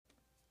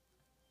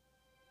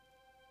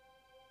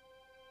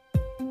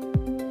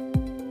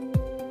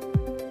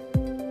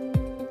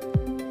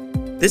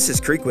This is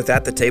Creek with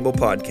At the Table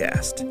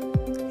Podcast.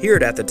 Here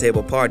at the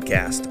Table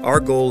Podcast, our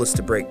goal is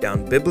to break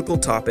down biblical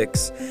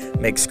topics,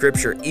 make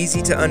Scripture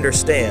easy to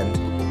understand,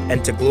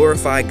 and to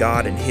glorify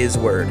God and His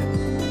Word.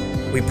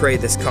 We pray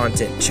this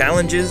content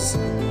challenges,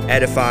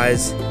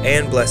 edifies,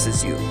 and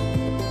blesses you.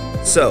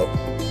 So,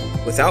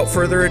 without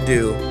further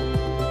ado,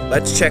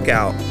 let's check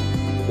out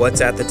what's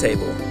at the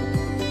table.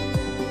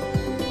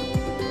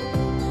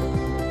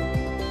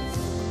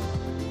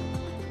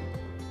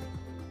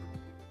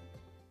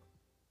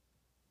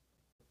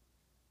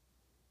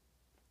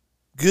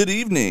 Good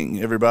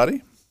evening,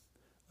 everybody.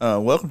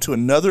 Welcome to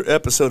another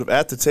episode of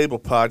At the Table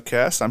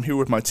Podcast. I'm here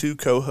with my two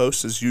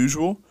co-hosts as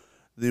usual,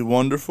 the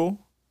wonderful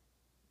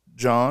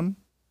John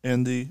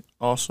and the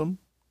awesome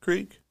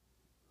Creek.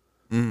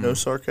 No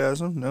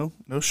sarcasm,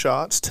 no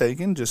shots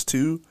taken, just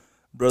two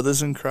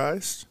brothers in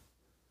Christ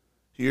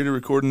here to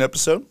record an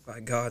episode. By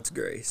God's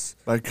grace.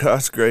 By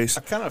God's grace.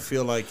 I kind of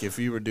feel like if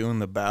you were doing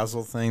the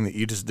Basil thing that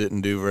you just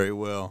didn't do very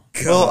well.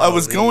 Well, I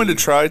was going to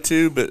try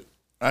to, but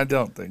I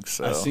don't think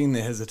so. I've seen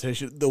the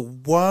hesitation. The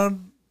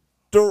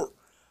wonderful.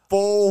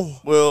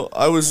 Well,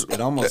 I was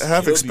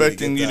half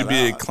expecting you to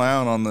be a out.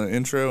 clown on the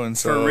intro, and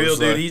so For real,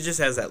 dude, like, he just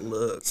has that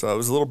look. so I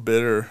was a little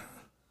bitter.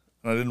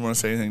 I didn't want to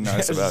say anything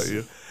nice about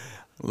you.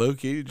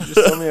 Loki, did you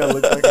just tell me I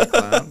look like a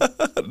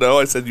clown? No,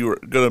 I said you were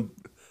gonna.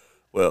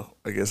 Well,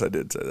 I guess I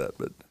did say that,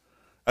 but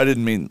I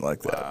didn't mean it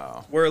like that.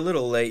 Wow. We're a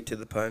little late to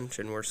the punch,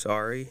 and we're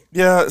sorry.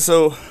 Yeah,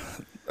 so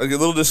a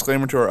little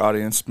disclaimer to our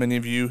audience. Many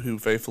of you who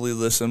faithfully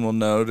listen will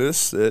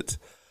notice that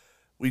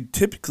we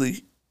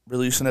typically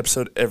release an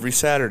episode every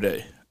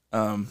Saturday.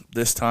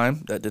 This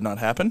time, that did not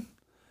happen.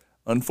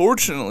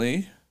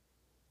 Unfortunately,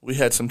 we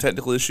had some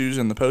technical issues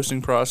in the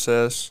posting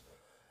process,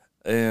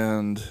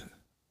 and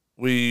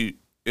we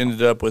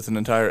ended up with an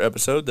entire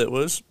episode that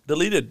was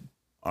deleted.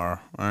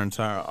 Our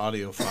entire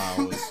audio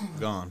file was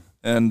gone.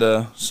 And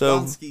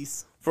so,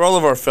 for all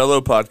of our fellow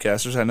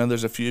podcasters, I know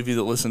there's a few of you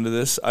that listen to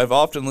this. I've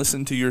often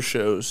listened to your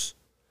shows,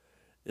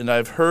 and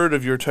I've heard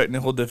of your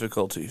technical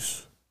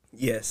difficulties.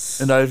 Yes.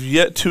 And I've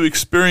yet to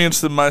experience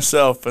them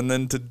myself. And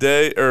then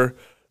today, or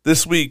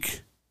this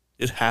week,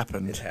 it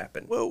happened. It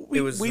happened. Well,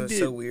 it was we did.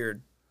 so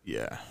weird.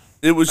 Yeah.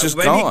 It was just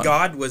Maybe gone.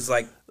 God was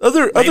like,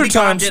 Other maybe God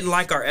times, didn't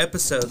like our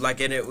episode,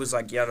 like, and it was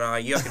like, yeah, no,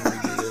 you can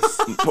redo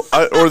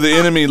this. or the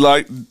enemy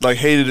like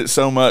hated it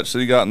so much that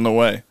he got in the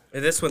way.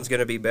 And this one's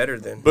gonna be better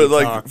than. But We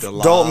like talked a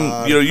lot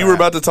Dalton, you of were crap.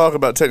 about to talk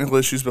about technical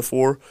issues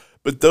before,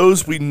 but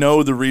those we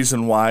know the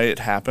reason why it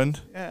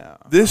happened. Yeah.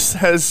 This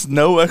has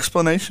no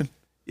explanation.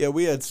 Yeah,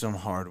 we had some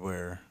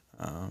hardware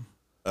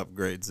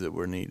upgrades that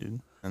were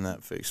needed, and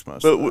that fixed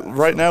most But of that.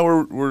 right now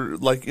we're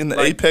like in the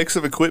Like- apex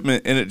of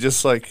equipment, and it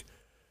just like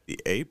The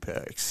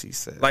apex, he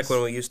says. Like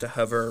when we used to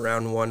hover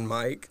around one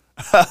mic.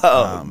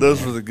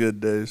 those were the good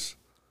days.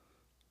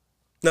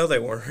 No, they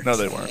weren't. No,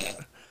 they weren't.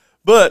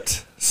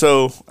 But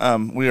so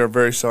we are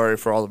very sorry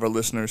for all of our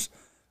listeners.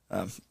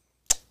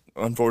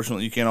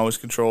 Unfortunately, you can't always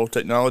control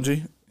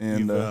technology,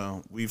 and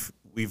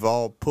We've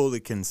all pulled a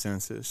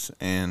consensus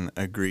and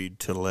agreed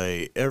to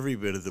lay every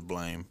bit of the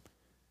blame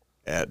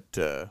at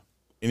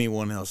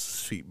anyone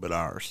else's feet but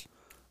ours.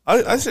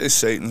 I say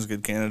Satan's a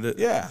good candidate.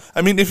 Yeah.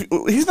 I mean, if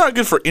he's not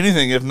good for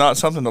anything, if not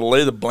something to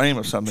lay the blame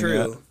of something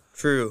at.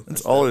 True.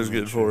 That's all he's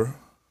good for.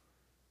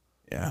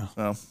 Yeah.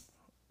 So,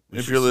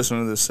 if you're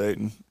listening to this,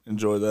 Satan,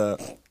 enjoy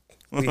that.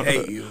 We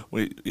hate you.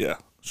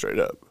 Straight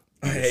up.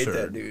 I hate Sure.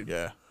 that dude.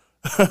 Yeah.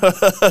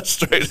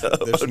 Straight up.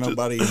 There's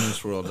nobody in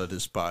this world I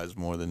despise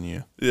more than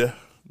you. Yeah,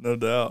 no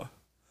doubt.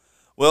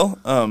 Well,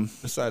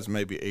 Besides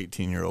maybe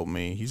 18-year-old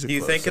me. He's a Do you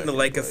close think in the second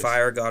lake of place.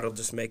 fire, God will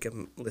just make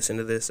him listen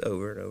to this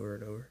over and over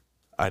and over?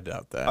 I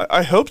doubt that.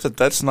 I hope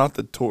that's not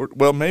the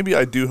Well, maybe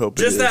I do hope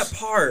Just it is. that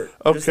part.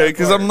 Just Okay, that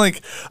because part. I'm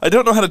like, I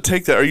don't know how to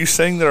take that. Are you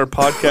saying that our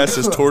podcast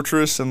is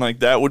torturous and like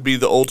that would be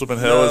the ultimate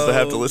hell is to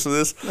have to No. listen to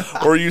this?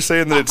 Or are you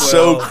saying that it's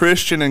so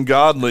Christian and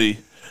godly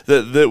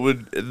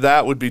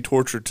that would be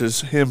torture to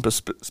him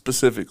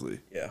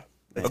specifically? Yeah.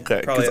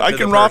 Okay, Probably because up I to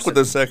can the rock person. with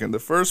the second. The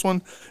first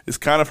one is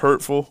kind of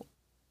hurtful.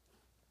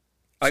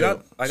 I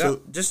got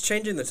so- just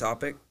changing the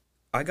topic.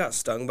 I got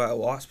stung by a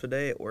wasp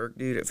today at work,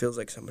 dude. It feels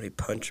like somebody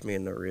punched me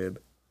in the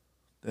rib,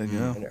 There you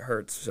go. and it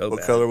hurts so What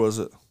bad. color was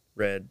it?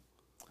 Red.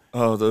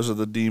 Oh, those are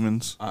the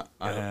demons. I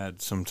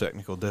had some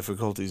technical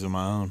difficulties of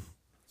my own.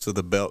 So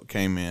the belt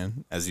came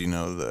in, as you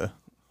know,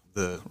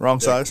 the Wrong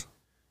deck- size?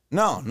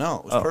 No, it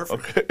was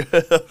perfect.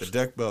 Okay. The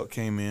deck belt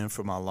came in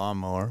for my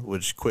lawnmower,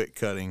 which quit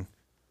cutting.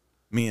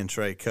 Me and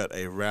Trey cut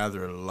a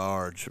rather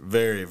large,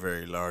 very,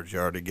 very large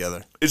yard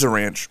together. It's a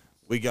ranch.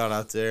 We got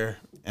out there,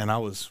 and I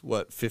was,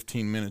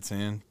 15 minutes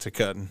in to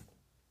cutting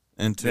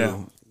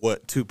into Yeah.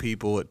 two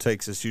people, it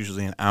takes us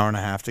usually an hour and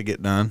a half to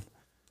get done.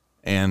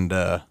 And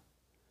the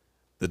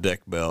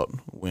deck belt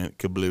went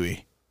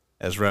kablooey,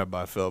 as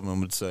Rabbi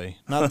Feldman would say.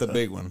 Not the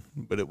big one,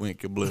 but it went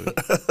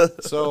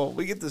kablooey. So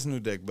we get this new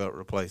deck belt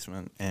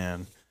replacement,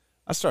 and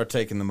I start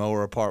taking the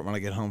mower apart when I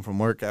get home from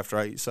work after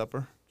I eat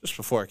supper, just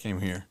before I came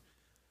here.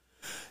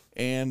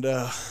 And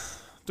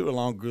through a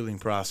long, grueling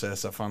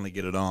process, I finally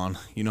get it on.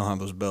 You know how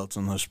those belts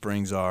and those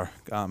springs are.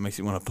 God, it makes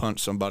you want to punch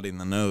somebody in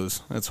the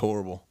nose. That's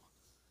horrible.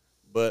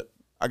 But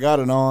I got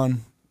it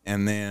on,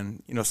 and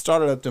then,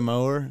 started up the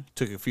mower,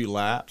 took a few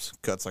laps,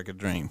 cuts like a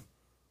dream.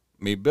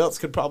 I mean, belts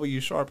could probably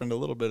use sharpened a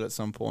little bit at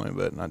some point,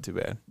 but not too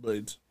bad.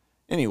 Blades.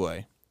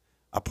 Anyway,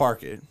 I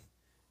park it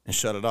and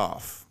shut it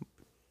off.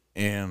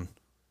 And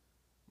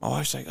my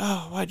wife's like,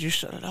 "Oh, why'd you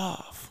shut it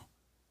off?"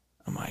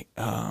 I'm like,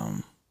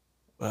 well,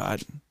 I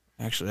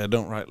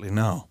don't rightly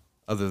know,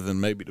 other than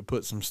maybe to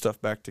put some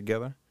stuff back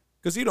together.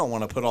 Because you don't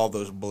want to put all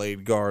those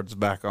blade guards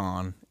back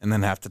on and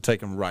then have to take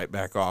them right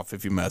back off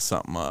if you mess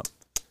something up.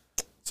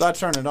 So I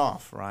turn it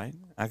off, right?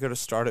 I go to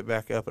start it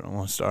back up and it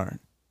won't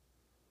start.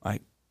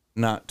 Like,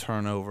 not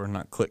turn over,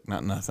 not click,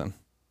 not nothing.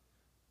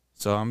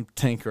 So I'm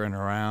tinkering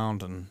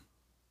around, and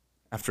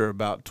after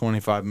about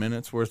 25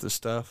 minutes worth of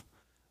stuff,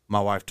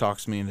 my wife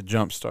talks me into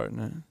jump starting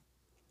it.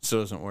 Still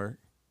doesn't work.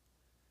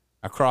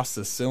 I cross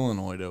the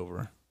solenoid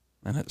over,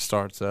 and it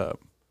starts up,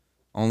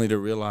 only to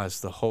realize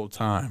the whole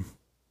time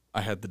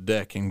I had the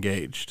deck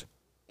engaged,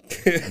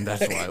 and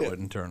that's why it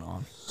wouldn't turn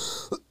on.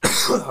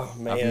 Oh,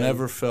 man. I've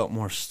never felt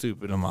more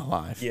stupid in my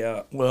life.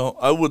 Yeah. Well,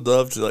 I would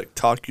love to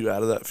talk you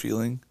out of that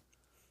feeling.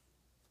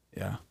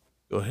 Yeah.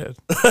 Go ahead.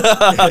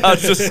 I'm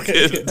just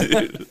kidding,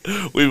 dude.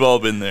 We've all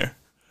been there.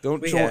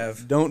 Don't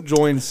have. Don't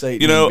join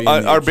Satan.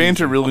 Our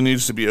banter really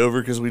needs to be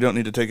over because we don't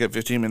need to take up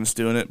 15 minutes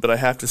doing it. But I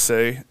have to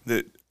say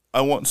that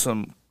I want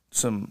some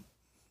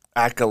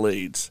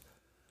accolades.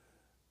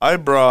 I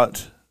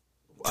brought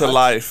to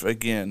life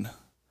again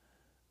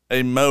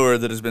a mower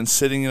that has been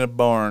sitting in a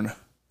barn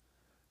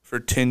for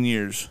 10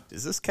 years.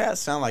 Does this cat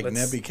sound like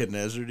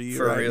Nebuchadnezzar to you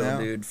For right real, now?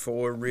 dude.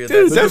 For real.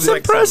 Dude, that's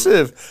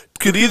impressive.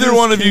 Could either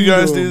one of you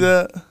guys do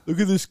that? Look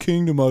at this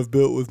kingdom I've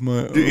built with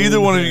my Do either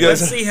one of you guys?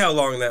 Let's see how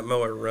long that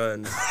mower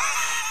runs.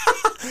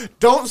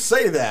 Don't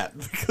say that.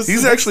 Because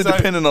He's actually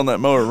dependent on that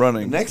mower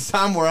running. Next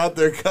time we're out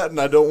there cutting,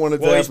 I don't want to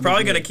Well, he's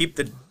probably going to keep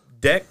the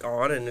deck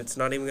on, and it's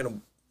not even going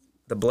to...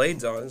 The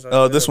blade's on.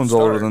 Oh, this one's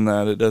older than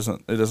that. It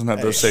doesn't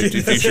have those safety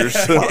features.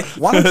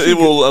 Why don't you It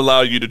will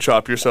allow you to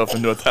chop yourself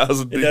into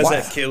 1,000 It pieces.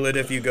 doesn't kill it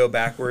if you go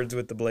backwards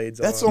with the blades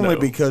That's on. only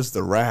No. because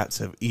the rats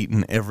have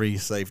eaten every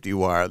safety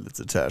wire that's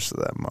attached to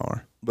that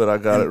mower. But I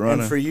got it running.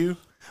 And for you,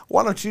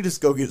 why don't you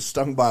just go get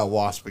stung by a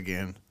wasp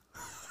again?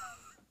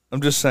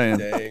 I'm just saying.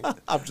 Dang.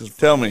 I'm just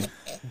Tell me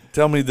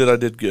that I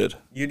did good.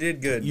 You did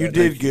good. You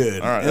buddy. did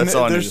good. All right, And that's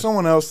all I there's needed.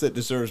 someone else that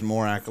deserves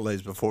more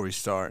accolades before we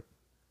start.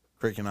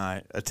 Crick and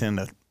I attend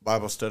a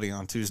Bible study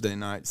on Tuesday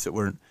nights that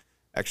we're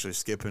actually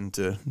skipping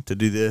to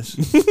do this.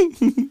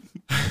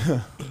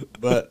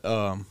 But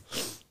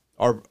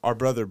our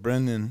brother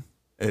Brendan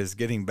is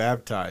getting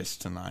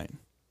baptized tonight,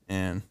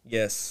 and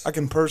Yes. I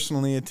can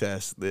personally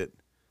attest that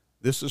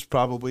this is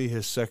probably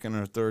his second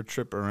or third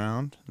trip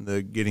around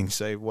the getting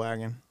saved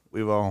wagon.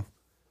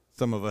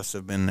 Some of us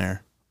have been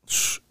there,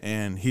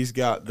 and he's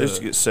got They used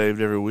to get saved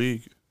every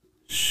week.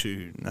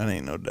 shoot. That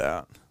ain't no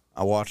doubt.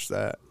 I watched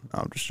that. No,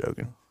 I'm just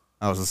joking.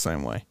 I was the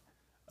same way.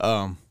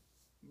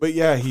 But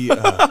yeah, he.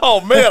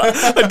 Oh man,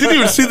 I didn't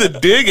even see the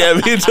dig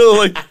at me until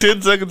like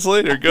 10 seconds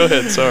later. Go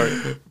ahead,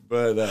 sorry.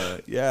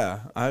 But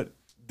yeah,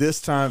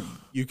 this time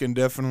you can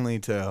definitely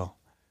tell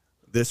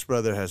this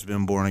brother has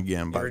been born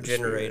again by the Spirit.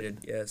 Regenerated,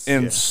 yes.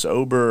 And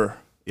sober.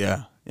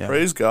 Yeah.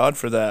 Praise God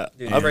for that.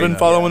 Dude, I've praise been God.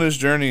 following his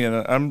journey,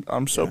 and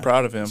I'm so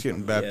proud of him. He's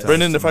getting baptized.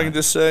 Brendan, if I can tonight.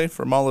 just say,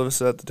 from all of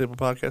us at the Table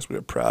Podcast, we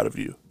are proud of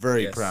you.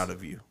 very Yes. proud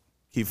of you.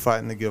 Keep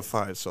fighting the good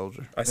fight,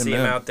 soldier. I see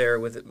him Amen. out there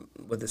with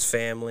his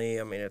family.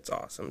 I mean, it's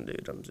awesome,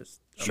 dude. I'm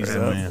Sure, happy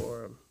man.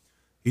 for him.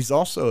 He's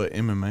also an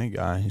MMA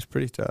guy. He's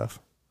pretty tough.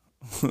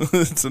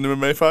 It's an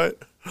MMA fight.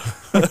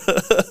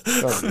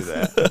 Don't do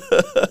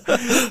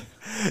that.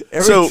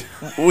 So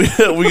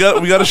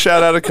we got a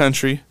shout out of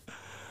country,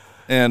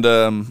 and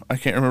I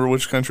can't remember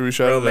which country we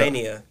shouted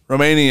out.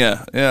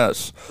 Romania,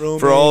 yes.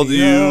 For all of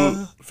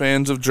you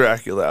fans of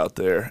Dracula out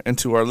there, and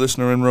to our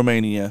listener in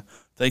Romania,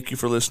 thank you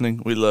for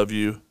listening. We love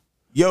you.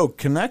 Yo,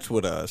 connect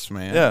with us,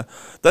 man. Yeah,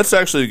 that's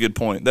actually a good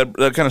point. That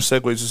kind of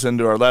segues us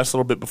into our last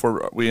little bit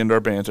before we end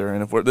our banter.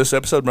 And if this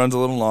episode runs a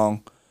little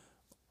long,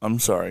 I'm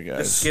sorry, guys.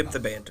 Just skip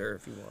the banter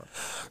if you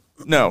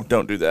want. No,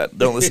 don't do that.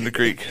 Don't listen to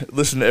Creek.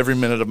 Listen to every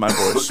minute of my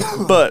voice.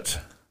 But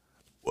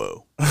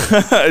Whoa.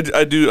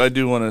 I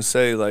do want to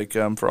say,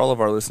 for all of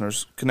our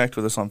listeners, connect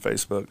with us on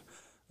Facebook.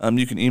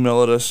 You can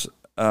email at us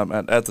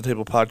at the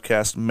table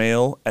podcast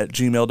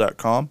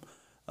mail@gmail.com.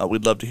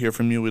 We'd love to hear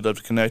from you. We'd love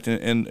to connect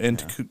and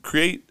to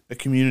create a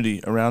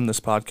community around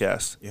this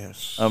podcast.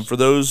 Yes. For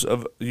those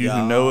of you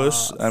who know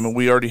us,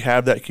 we already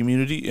have that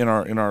community in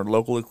our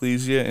local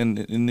ecclesia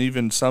and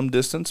even some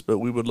distance, but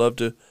we would love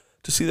to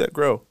see that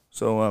grow.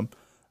 So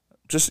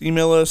just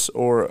email us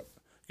or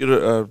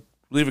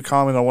leave a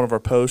comment on one of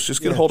our posts.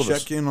 Just get a hold of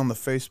us. Check in on the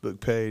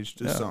Facebook page.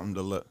 Just something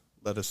to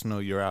let us know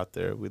you're out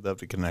there. We'd love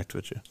to connect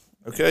with you.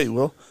 Okay,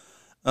 well,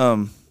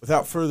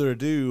 Without further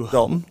ado,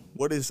 Dalton,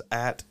 what is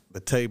at the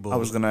table? I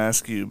was going to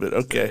ask you, but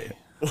okay.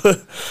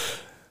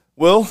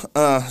 Well,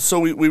 so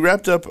we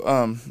wrapped up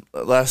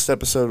last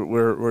episode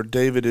where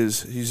David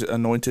he's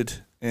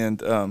anointed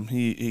and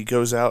he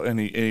goes out and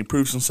he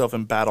proves himself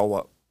in battle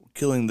while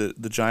killing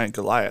the giant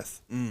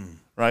Goliath,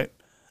 right?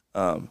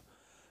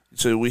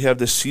 So we have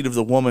this seed of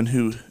the woman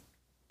who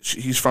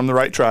he's from the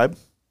right tribe,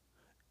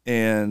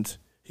 and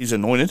he's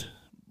anointed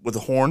with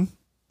a horn,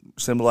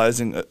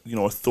 symbolizing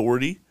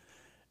authority,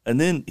 and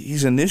then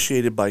he's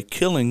initiated by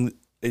killing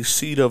a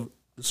seed of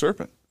the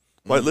serpent,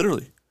 quite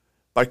literally,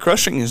 by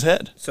crushing his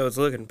head. So it's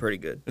looking pretty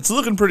good. It's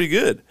looking pretty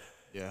good.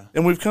 Yeah.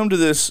 And we've come to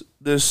this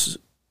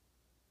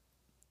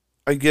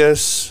I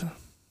guess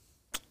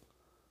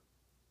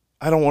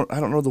I don't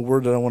know the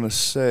word that I want to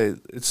say.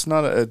 It's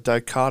not a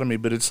dichotomy,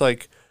 but it's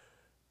like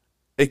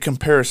a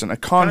comparison, a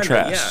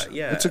contrast. Kinda,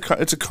 yeah.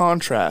 It's a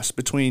contrast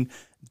between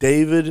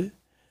David,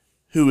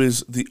 who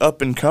is the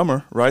up and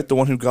comer, right? The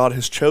one who God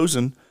has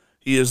chosen.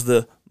 He is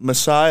the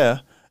Messiah,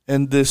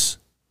 and this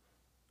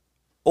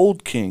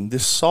old king,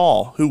 this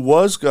Saul, who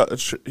was God,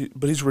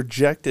 but he's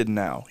rejected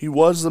now. He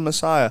was the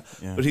Messiah,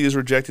 but he is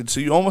rejected. So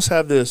you almost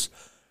have this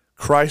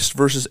Christ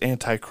versus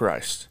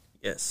Antichrist.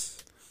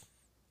 Yes.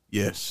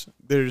 Yes.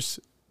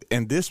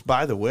 And this,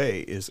 by the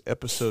way, is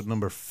episode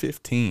number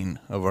 15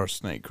 of our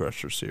Snake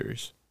Crusher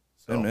series.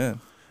 So, Amen.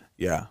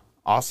 Yeah.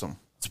 Awesome.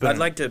 I'd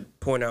like to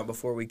point out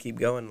before we keep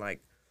going,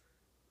 like,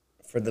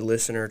 for the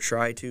listener,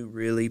 try to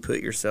really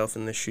put yourself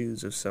in the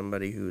shoes of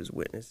somebody who is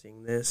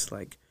witnessing this.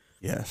 Like,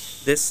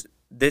 yes,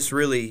 this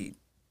really,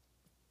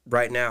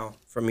 right now,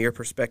 from your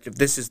perspective,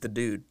 this is the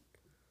dude.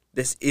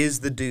 This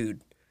is the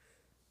dude.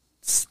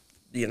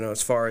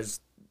 As far as,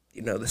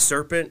 the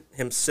serpent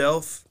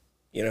himself,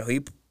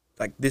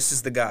 this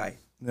is the guy.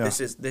 Yeah.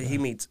 He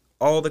meets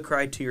all the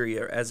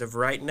criteria as of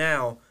right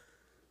now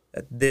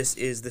that this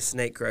is the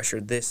Snake Crusher.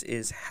 This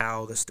is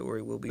how the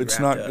story will be wrapped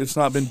up. It's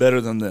not been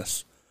better than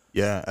this.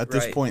 Yeah, at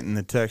this point in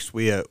the text,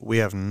 we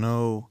have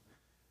no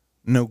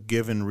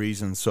given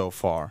reason so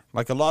far.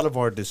 Like a lot of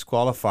our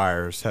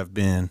disqualifiers have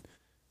been,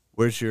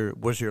 where's your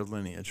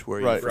lineage?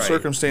 Where are you from?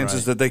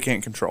 Circumstances that they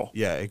can't control.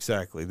 Yeah,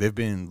 exactly. They've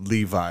been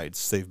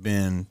Levites. They've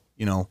been,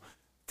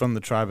 from the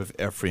tribe of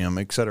Ephraim,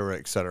 et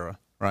cetera,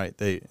 right?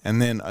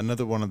 And then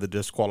another one of the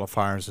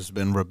disqualifiers has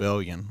been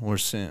rebellion or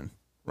sin,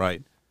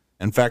 right?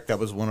 In fact, that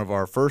was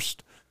our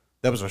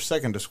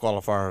second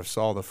disqualifier of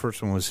Saul. The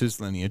first one was his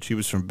lineage. He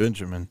was from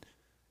Benjamin.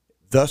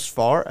 Thus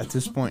far, at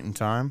this point in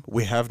time,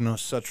 we have no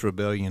such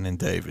rebellion in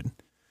David.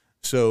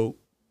 So,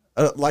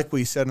 like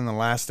we said in the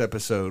last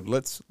episode,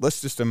 let's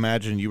just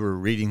imagine you were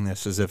reading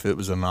this as if it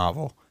was a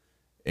novel.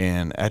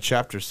 And at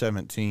chapter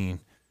 17,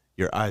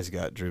 your eyes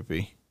got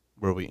droopy,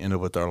 where we ended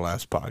with our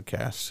last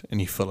podcast, and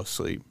you fell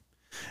asleep.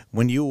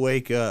 When you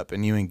wake up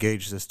and you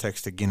engage this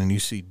text again and you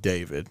see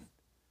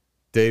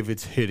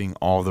David's hitting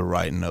all the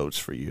right notes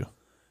for you.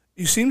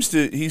 He seems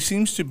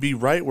to be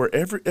right where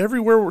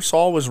everywhere where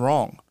Saul was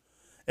wrong.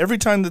 Every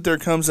time that there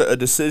comes a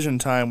decision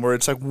time where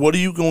it's like, what are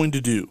you going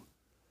to do?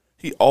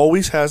 He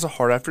always has a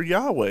heart after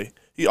Yahweh.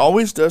 He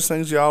always does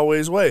things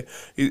Yahweh's way.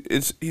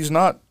 He's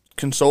not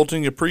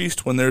consulting a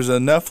priest when there's a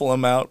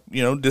Nephilim out,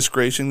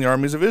 disgracing the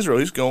armies of Israel.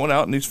 He's going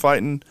out and he's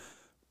fighting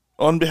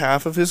on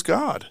behalf of his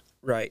God.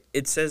 Right.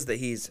 It says that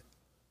he's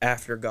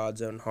after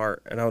God's own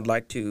heart. And I would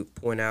like to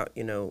point out,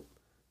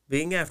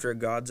 being after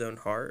God's own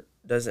heart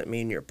doesn't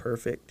mean you're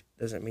perfect,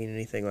 doesn't mean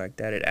anything like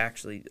that. It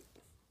actually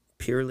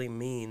purely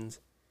means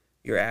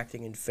you're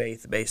acting in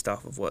faith based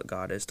off of what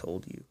God has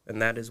told you. And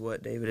that is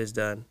what David has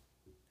done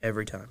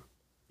every time.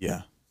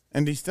 Yeah.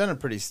 And he's done a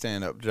pretty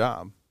stand-up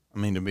job. I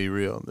mean, to be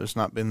real, there's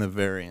not been the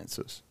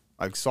variances.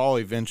 Like Saul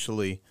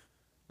eventually,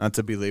 not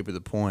to belabor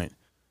the point,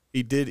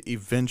 he did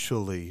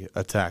eventually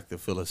attack the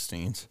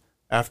Philistines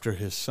after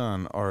his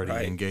son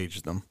already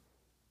engaged them.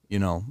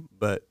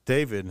 But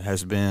David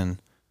has been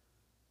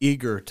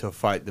eager to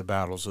fight the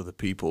battles of the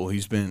people.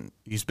 He's been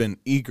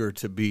eager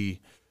to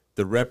be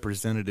the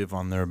representative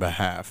on their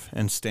behalf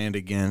and stand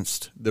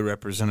against the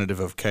representative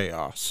of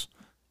chaos.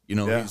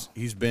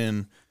 He's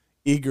been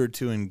eager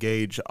to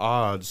engage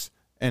odds,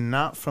 and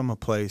not from a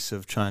place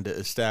of trying to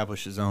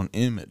establish his own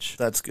image.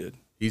 That's good.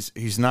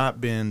 He's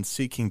not been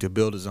seeking to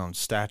build his own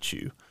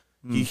statue.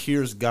 He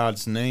hears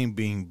God's name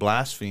being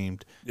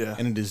blasphemed,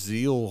 and it is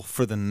zeal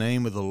for the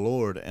name of the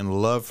Lord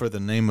and love for the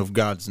name of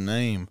God's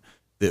name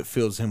that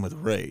fills him with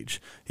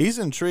rage. He's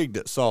intrigued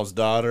at Saul's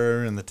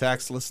daughter and the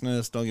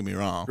taxlessness, don't get me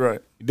wrong. Right.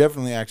 He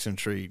definitely acts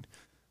intrigued.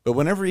 But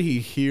whenever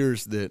he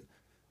hears that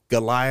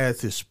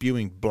Goliath is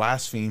spewing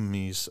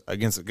blasphemies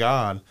against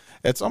God,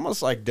 it's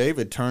almost like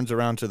David turns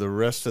around to the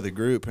rest of the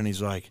group and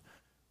he's like,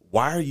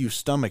 why are you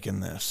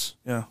stomaching this?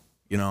 Yeah.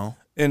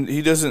 And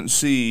he doesn't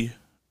see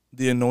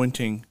the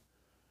anointing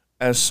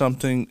as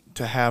something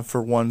to have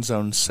for one's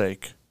own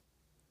sake.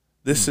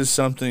 This is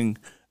something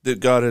that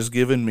God has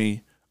given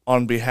me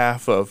on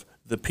behalf of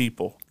the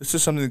people. This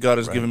is something that God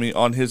has given me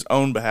on his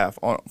own behalf,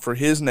 for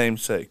his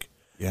name's sake.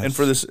 Yes. And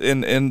for this,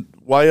 and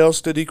why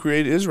else did he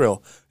create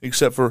Israel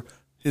except for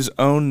his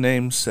own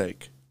name's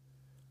sake?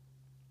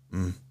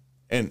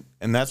 And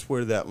that's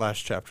where that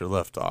last chapter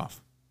left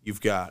off. You've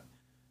got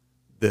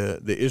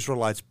the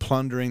Israelites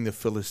plundering the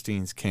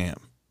Philistines'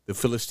 camp. The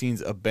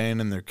Philistines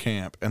abandon their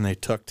camp and they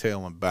tuck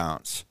tail and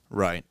bounce.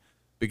 Right.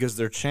 because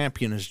their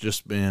champion has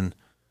just been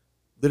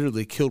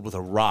literally killed with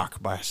a rock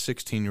by a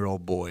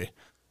 16-year-old boy.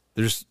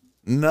 There's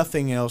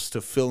nothing else to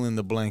fill in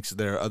the blanks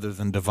there other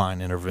than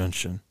divine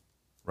intervention,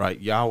 right?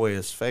 Yahweh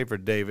has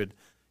favored David.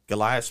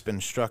 Goliath's been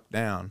struck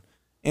down.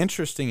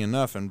 Interesting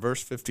enough, in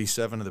verse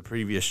 57 of the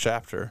previous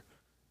chapter,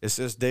 it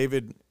says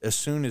as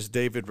soon as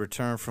David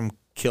returned from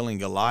killing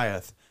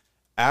Goliath,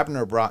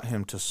 Abner brought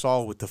him to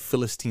Saul with the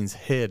Philistine's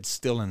head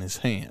still in his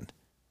hand.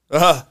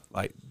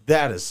 Like,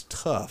 that is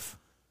tough.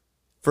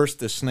 First,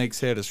 the snake's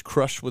head is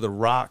crushed with a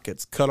rock.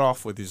 It's cut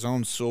off with his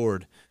own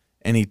sword,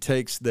 and he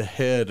takes the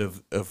head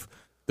of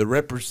the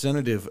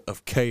representative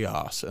of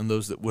chaos and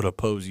those that would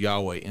oppose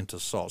Yahweh into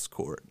Saul's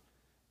court.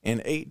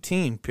 And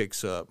 18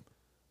 picks up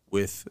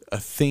with a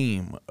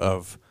theme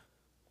of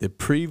the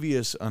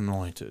previous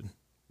anointed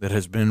that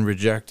has been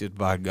rejected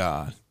by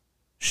God,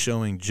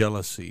 showing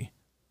jealousy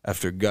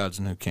after God's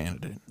new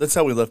candidate. That's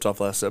how we left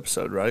off last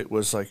episode, right?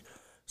 Was like,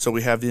 so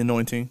we have the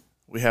anointing,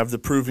 we have the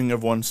proving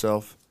of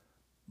oneself,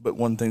 but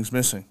one thing's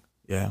missing.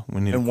 Yeah,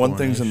 we need and one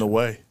thing's in the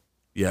way.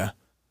 Yeah.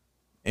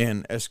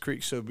 And as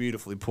Creek so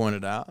beautifully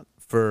pointed out,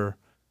 for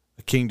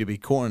a king to be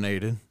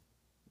coronated,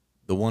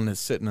 the one that's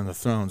sitting on the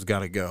throne's got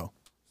to go.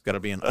 It's got to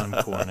be an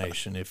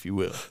uncoronation, if you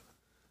will.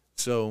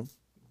 So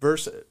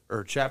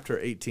chapter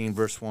 18,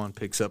 verse 1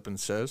 picks up and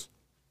says,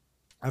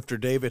 after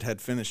David had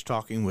finished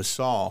talking with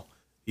Saul,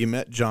 he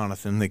met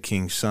Jonathan, the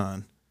king's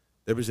son.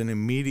 There was an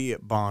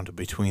immediate bond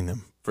between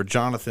them, for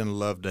Jonathan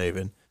loved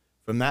David.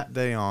 From that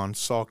day on,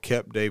 Saul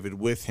kept David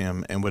with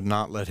him and would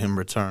not let him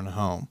return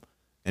home.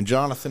 And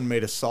Jonathan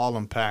made a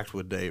solemn pact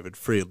with David,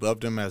 for he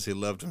loved him as he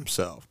loved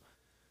himself.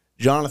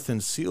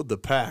 Jonathan sealed the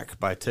pact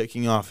by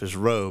taking off his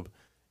robe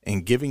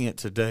and giving it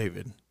to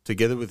David,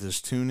 together with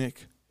his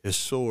tunic, his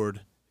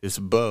sword, his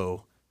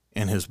bow,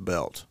 and his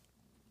belt.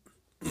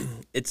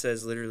 It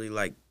says literally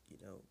like,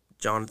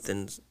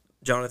 Jonathan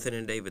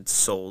and David's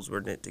souls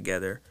were knit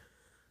together.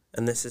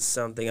 And this is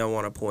something I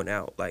want to point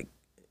out, like,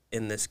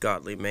 in this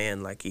godly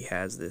man, like, he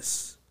has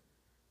this,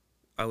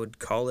 I would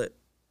call it,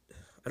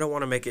 I don't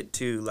want to make it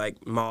too,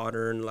 like,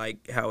 modern,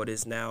 like how it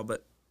is now,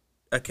 but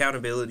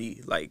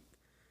accountability, like,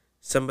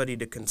 somebody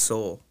to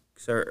console,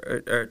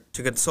 or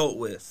to consult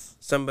with,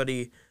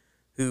 somebody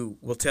who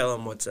will tell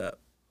him what's up.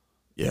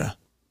 Yeah.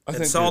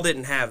 And Saul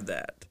didn't have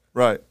that.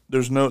 Right.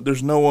 There's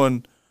no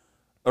one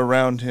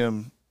around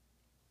him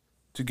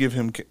to give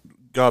him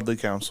godly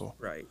counsel.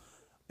 Right.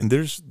 And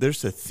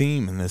there's a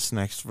theme in this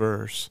next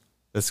verse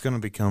that's going to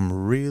become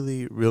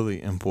really,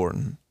 really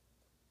important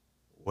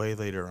way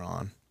later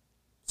on.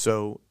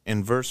 So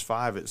in verse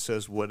 5, it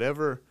says,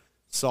 whatever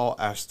Saul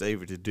asked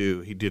David to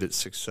do, he did it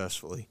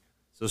successfully.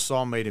 So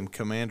Saul made him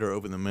commander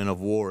over the men of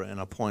war, an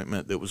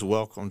appointment that was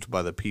welcomed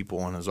by the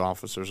people and his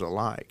officers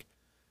alike.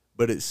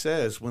 But it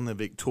says, when the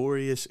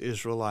victorious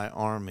Israelite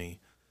army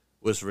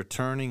was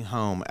returning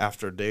home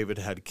after David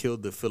had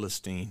killed the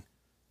Philistine,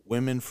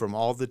 women from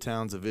all the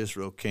towns of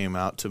Israel came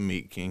out to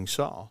meet King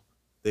Saul.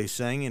 They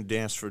sang and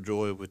danced for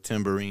joy with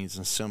tambourines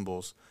and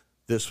cymbals.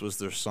 This was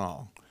their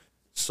song.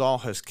 Saul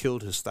has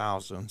killed his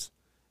thousands,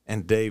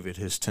 and David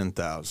his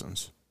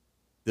 10,000s.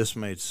 This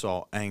made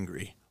Saul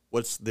angry.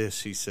 What's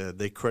this, he said.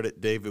 They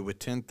credit David with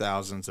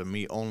 10,000s and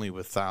me only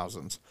with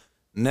thousands.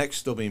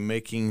 Next they'll be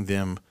making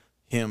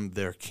him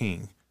their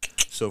king.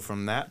 So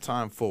from that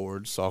time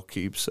forward, Saul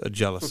keeps a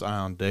jealous eye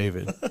on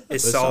David.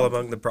 Is Saul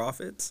among the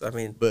prophets? I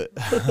mean, but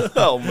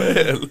oh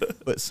man!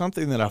 But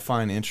something that I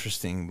find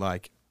interesting,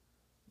 like,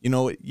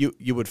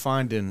 you would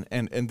find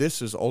and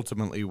this is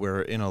ultimately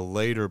where in a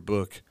later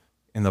book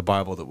in the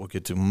Bible that we'll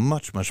get to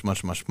much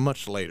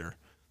later,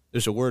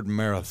 there's a word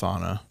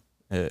marathona.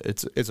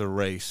 It's a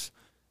race,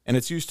 and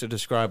it's used to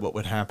describe what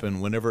would happen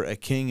whenever a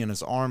king and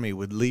his army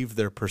would leave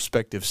their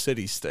prospective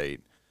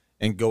city-state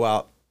and go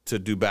out to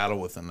do battle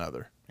with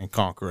another and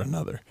conquer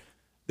another.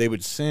 They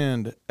would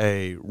send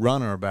a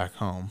runner back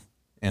home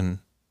in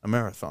a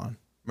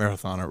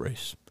marathoner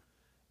race.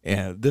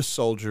 And this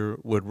soldier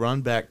would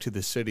run back to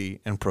the city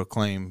and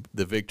proclaim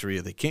the victory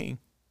of the king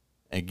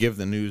and give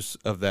the news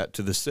of that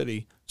to the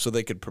city so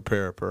they could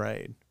prepare a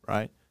parade,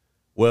 right?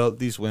 Well,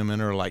 these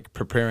women are like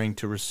preparing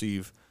to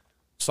receive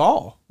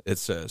Saul, it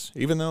says.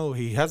 Even though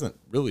he hasn't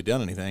really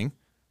done anything,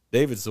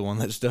 David's the one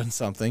that's done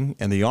something,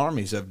 and the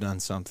armies have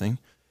done something.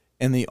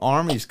 And the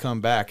armies come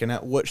back, and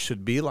at what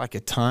should be like a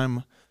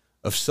time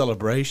of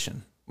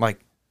celebration,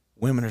 like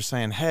women are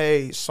saying,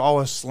 hey, Saul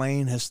has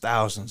slain his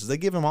thousands. They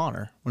give him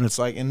honor. When it's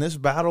like, in this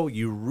battle,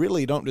 you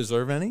really don't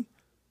deserve any,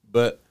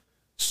 but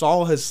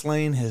Saul has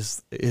slain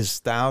his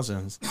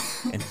thousands,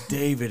 and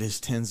David his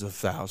tens of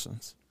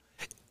thousands.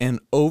 And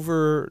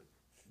over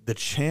the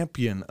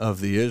champion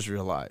of the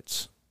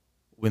Israelites,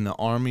 when the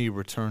army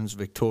returns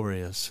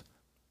victorious,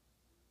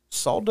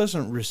 Saul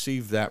doesn't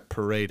receive that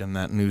parade and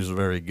that news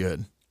very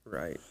good.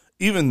 right.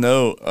 Even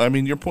though, I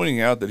mean, you're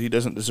pointing out that he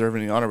doesn't deserve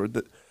any honor,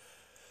 but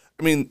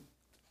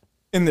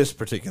In this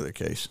particular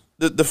case.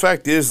 the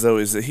fact is, though,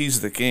 is that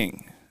he's the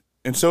king.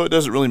 And so it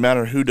doesn't really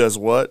matter who does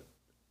what.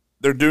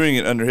 They're doing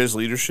it under his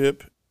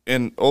leadership,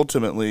 and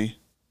ultimately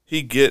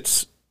he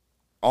gets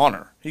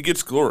honor. He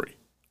gets glory.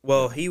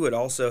 Well, he would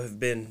also have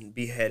been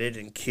beheaded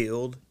and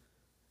killed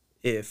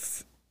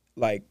if,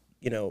 like,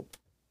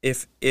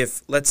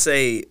 if let's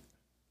say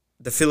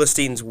the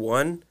Philistines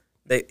won,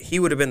 he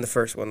would have been the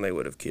first one they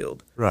would have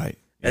killed. Right.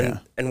 Yeah.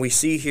 And we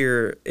see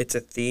here it's a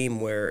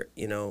theme where,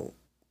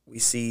 we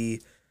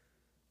see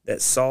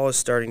that Saul is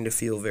starting to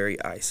feel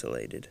very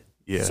isolated.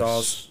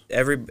 Yes.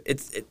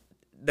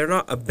 They're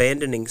not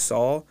abandoning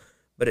Saul,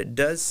 but it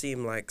does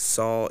seem like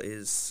Saul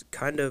is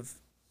kind of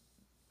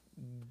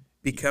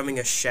becoming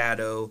a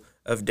shadow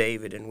of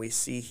David, and we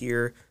see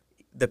here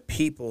the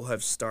people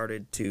have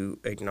started to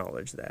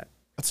acknowledge that.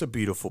 That's a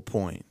beautiful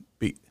point.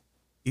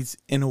 It's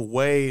in a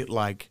way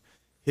like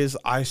his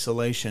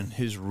isolation,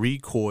 his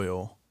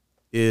recoil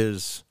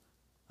is,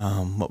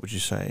 what would you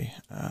say?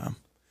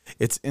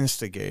 It's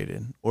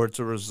instigated, or it's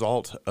a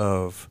result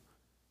of,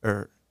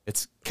 or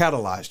it's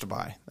catalyzed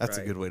by. That's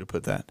a good way to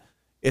put that.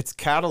 It's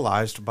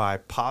catalyzed by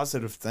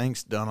positive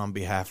things done on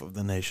behalf of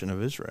the nation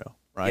of Israel,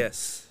 right?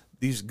 Yes.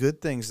 These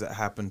good things that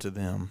happen to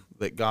them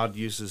that God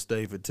uses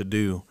David to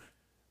do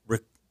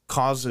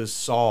causes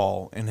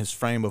Saul and his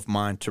frame of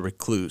mind to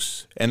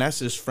recluse. And as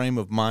his frame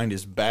of mind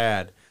is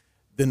bad,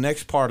 the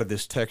next part of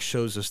this text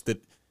shows us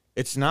that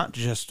it's not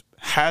just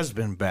has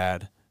been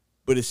bad,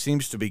 but it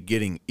seems to be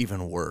getting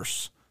even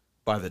worse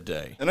by the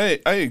day. And I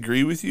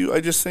agree with you.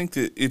 I just think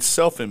that it's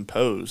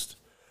self-imposed.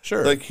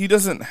 Sure. Like, he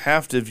doesn't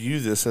have to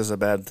view this as a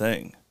bad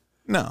thing.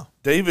 No.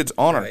 David's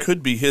honor Right.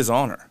 could be his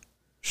honor.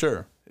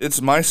 Sure. It's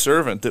my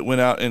servant that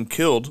went out and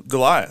killed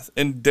Goliath.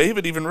 And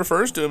David even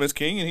refers to him as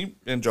king,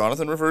 and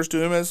Jonathan refers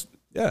to him as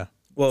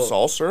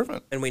Saul's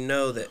servant. And we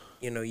know that,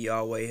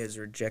 Yahweh has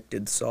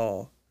rejected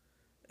Saul.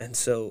 And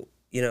so,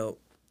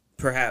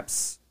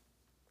 perhaps,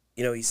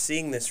 he's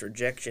seeing this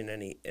rejection,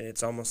 and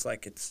it's almost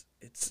like it's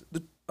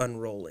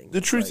unrolling.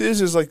 The truth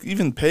is like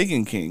even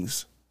pagan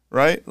kings,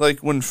 right?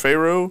 Like when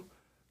Pharaoh's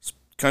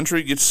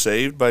country gets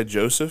saved by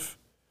Joseph,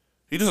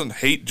 he doesn't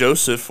hate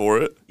Joseph for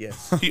it.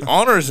 Yes. He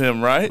honors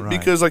him, right? Right.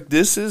 Because like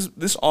this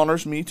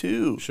honors me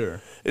too.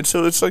 Sure. And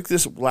so it's like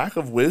this lack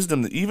of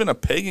wisdom that even a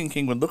pagan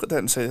king would look at that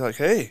and say like,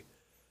 hey,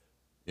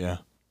 Yeah.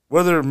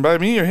 whether by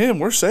me or him,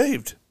 we're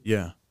saved.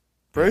 Yeah.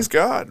 Praise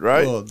God,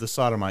 right? Well, the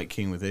Sodomite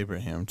king with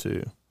Abraham,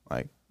 too.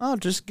 Like, oh,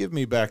 just give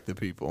me back the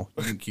people.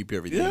 You can keep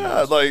everything yeah,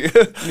 else. like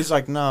And he's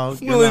like, no,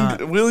 you're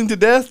not. willing to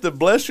death to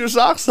bless your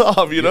socks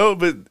off, you know.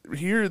 But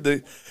here,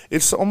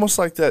 it's almost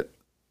like that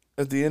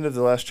at the end of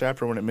the last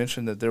chapter when it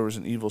mentioned that there was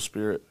an evil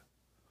spirit.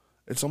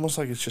 It's almost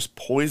like it's just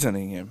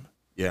poisoning him.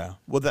 Yeah.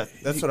 Well,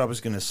 that's what I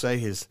was going to say.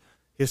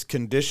 His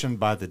condition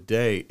by the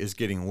day is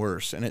getting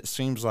worse, and it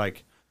seems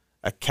like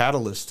a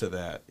catalyst to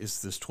that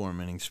is this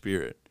tormenting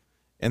spirit.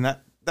 And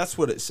that's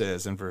what it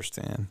says in verse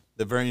 10.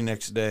 The very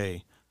next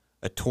day,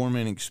 a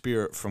tormenting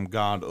spirit from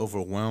God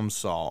overwhelmed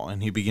Saul,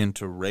 and he began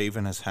to rave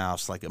in his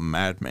house like a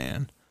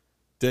madman.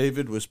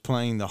 David was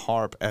playing the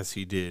harp as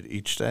he did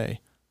each day.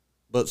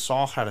 But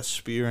Saul had a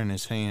spear in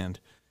his hand,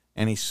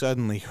 and he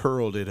suddenly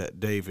hurled it at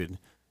David,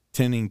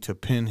 intending to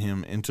pin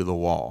him into the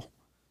wall.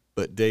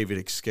 But David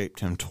escaped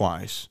him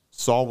twice.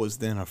 Saul was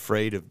then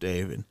afraid of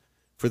David,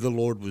 for the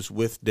Lord was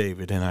with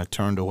David, and I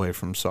turned away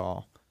from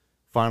Saul.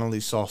 Finally,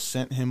 Saul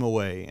sent him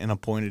away and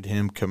appointed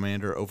him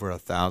commander over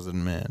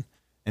 1,000 men,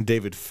 and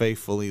David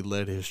faithfully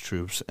led his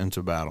troops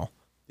into battle.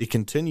 He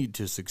continued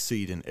to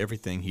succeed in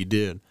everything he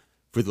did,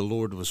 for the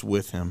Lord was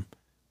with him.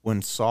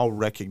 When Saul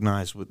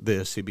recognized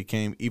this, he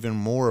became even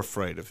more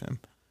afraid of him.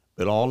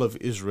 But all of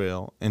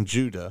Israel and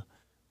Judah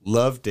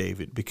loved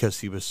David because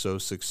he was so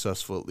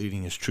successful at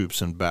leading his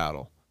troops in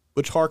battle,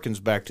 which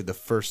harkens back to the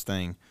first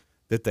thing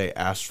that they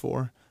asked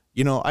for.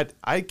 You know,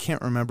 I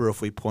can't remember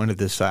if we pointed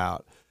this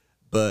out,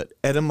 but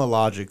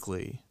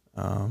etymologically,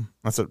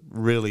 that's a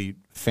really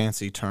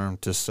fancy term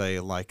to say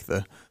like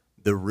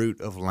the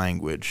root of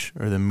language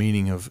or the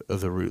meaning of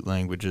the root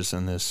languages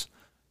in this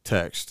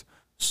text.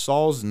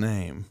 Saul's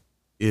name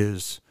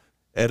is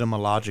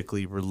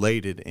etymologically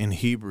related in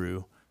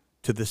Hebrew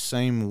to the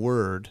same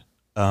word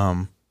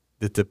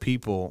that the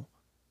people,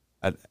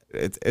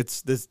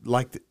 it's this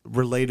like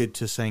related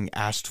to saying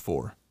asked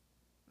for.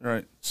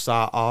 Right.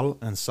 Saul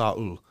and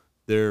Saul.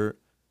 The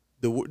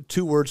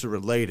two words are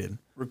related.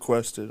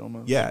 Requested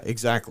almost. Yeah,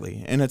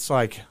 exactly. And it's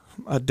like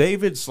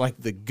David's like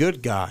the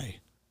good guy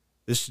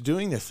that's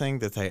doing the thing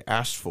that they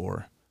asked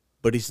for,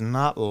 but he's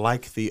not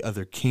like the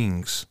other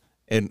kings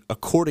and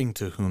according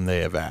to whom they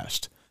have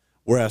asked.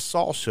 Whereas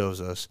Saul shows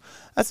us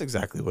that's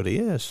exactly what he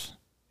is.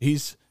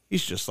 He's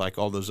just like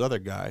all those other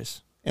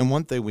guys. And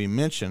one thing we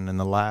mentioned in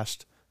the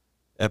last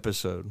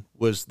episode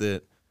was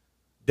that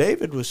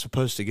David was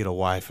supposed to get a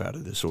wife out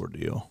of this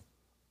ordeal.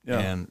 Yeah.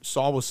 And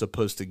Saul was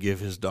supposed to give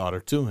his daughter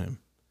to him.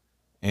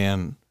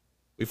 And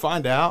we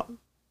find out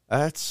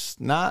it's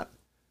not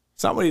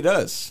what he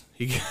does.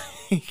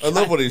 I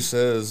love what he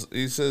says.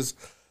 He says,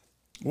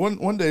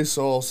 one day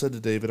Saul said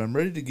to David, I'm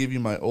ready to give you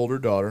my older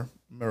daughter,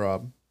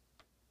 Merab,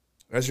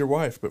 as your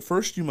wife. But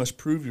first you must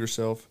prove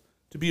yourself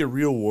to be a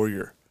real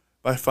warrior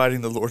by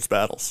fighting the Lord's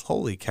battles.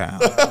 Holy cow.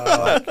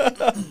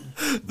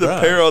 The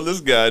pair on this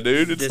guy,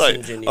 dude. It's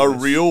like a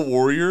real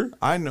warrior.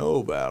 I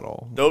know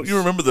battle. Don't you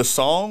remember the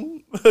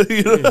song?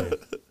 You know?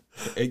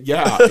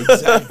 Yeah,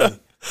 exactly.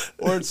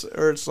 Or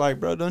it's like,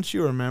 bro, don't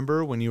you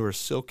remember when you were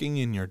silking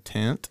in your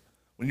tent?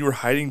 When you were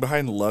hiding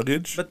behind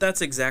luggage? But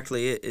that's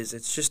exactly it.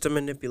 It's just a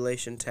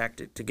manipulation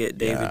tactic to get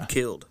David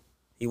killed.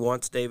 He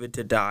wants David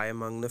to die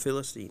among the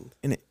Philistines.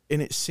 And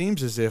it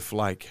seems as if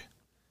like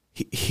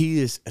he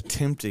is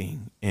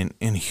attempting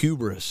in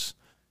hubris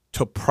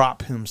to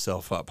prop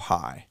himself up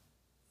high.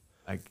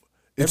 Like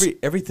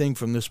everything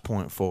from this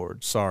point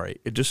forward,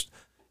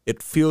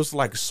 it feels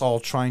like Saul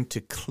trying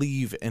to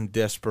cleave in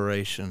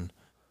desperation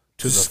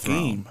to the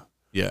scheme. Throne.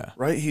 Yeah.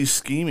 Right? He's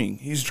scheming.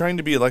 He's trying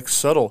to be like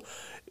subtle.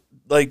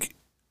 Like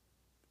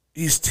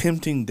he's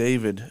tempting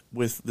David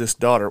with this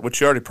daughter, which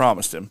he already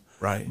promised him.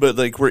 Right. But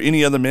like where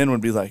any other man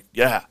would be like,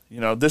 yeah,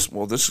 this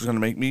is going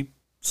to make me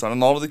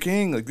son-in-law to the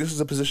king. Like this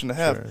is a position to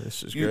have. Sure,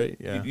 this is great.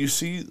 Yeah. You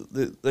see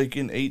that like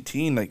in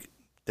 18, like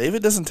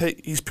David doesn't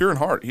take, he's pure in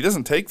heart. He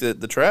doesn't take the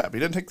trap. He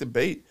doesn't take the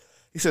bait.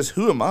 He says,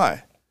 who am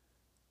I?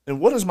 And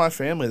what is my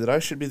family that I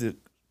should be the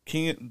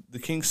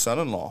king's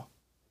son-in-law?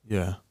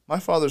 Yeah. My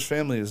father's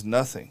family is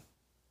nothing.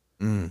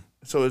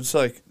 So it's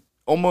like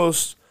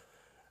almost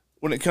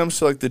when it comes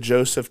to like the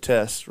Joseph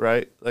test,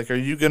 right? Like, are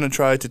you going to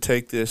try to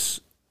take this,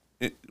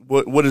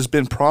 what has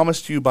been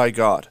promised to you by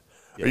God?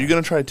 Yeah. Are you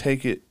going to try to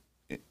take it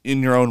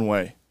in your own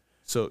way?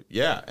 So,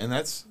 yeah, and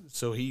that's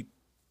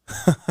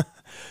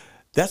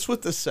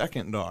with the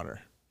second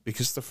daughter.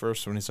 Because the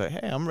first one, he's like,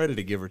 hey, I'm ready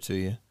to give her to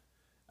you.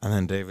 And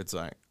then David's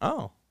like,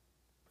 oh,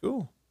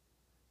 cool.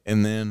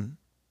 And then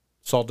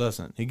Saul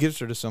doesn't. He gives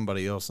her to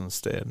somebody else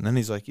instead. And then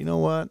he's like, you know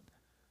what?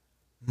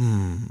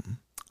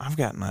 I've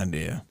got an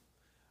idea.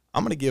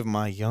 I'm going to give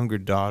my younger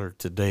daughter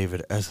to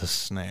David as a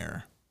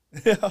snare.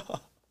 Yeah.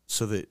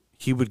 So that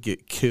he would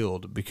get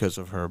killed because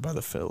of her by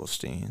the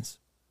Philistines.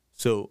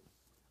 So,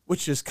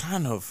 which is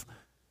kind of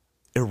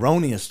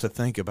erroneous to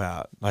think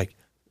about. Like,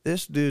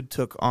 this dude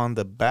took on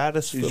the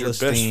baddest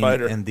Philistine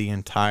in the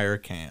entire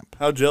camp.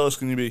 How jealous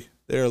can you be?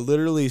 They're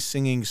literally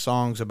singing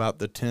songs about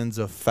the tens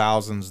of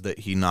thousands that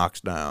he knocks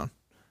down.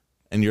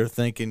 And you're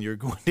thinking you're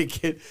going to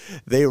get...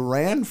 They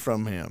ran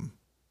from him.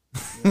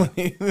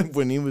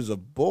 When he was a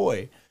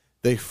boy,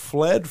 they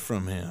fled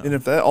from him. And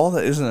if all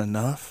that isn't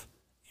enough,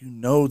 you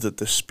know that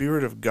the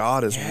Spirit of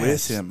God is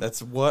with him.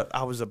 That's what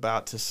I was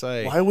about to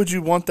say. Why would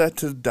you want that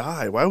to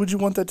die? Why would you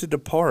want that to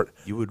depart?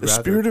 You would the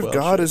rather Spirit of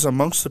God is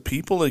amongst the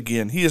people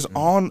again. He is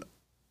on,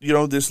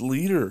 this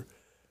leader.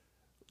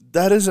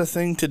 That is a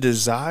thing to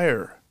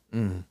desire.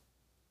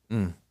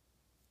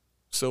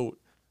 So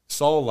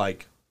Saul,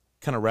 like,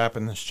 kind of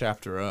wrapping this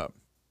chapter up,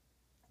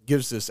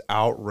 gives this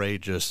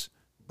outrageous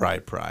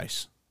bride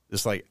price,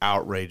 this like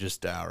outrageous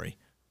dowry.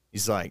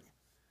 He's like,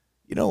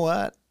 you know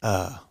what?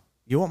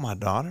 You want my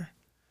daughter?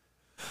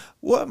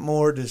 What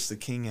more does the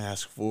king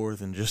ask for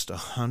than just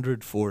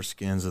 100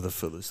 foreskins of the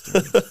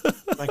Philistines?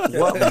 Like,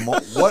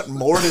 what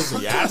more does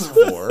he ask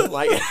for?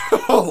 Like,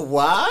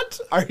 what?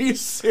 Are you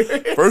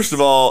serious? First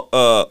of all,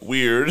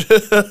 weird.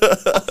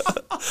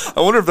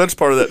 I wonder if that's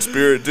part of that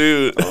spirit,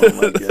 dude. Oh,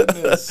 my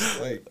goodness.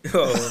 Like,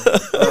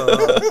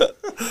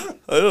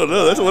 I don't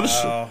know. That's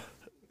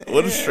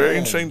what a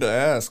strange thing to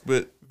ask.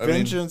 But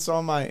vengeance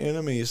on my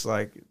enemies,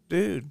 like,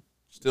 dude.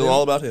 Still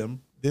all about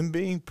him. Them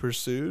being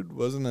pursued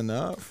wasn't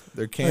enough.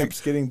 Their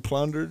camp's getting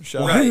plundered.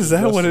 Why is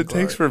that what it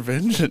takes for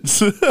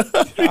vengeance?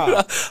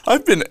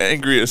 I've been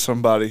angry at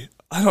somebody.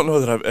 I don't know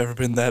that I've ever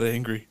been that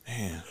angry.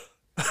 Man.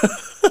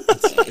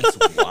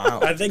 It's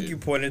wild. I think you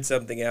pointed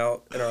something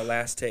out in our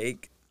last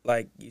take.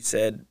 Like you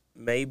said,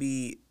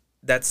 maybe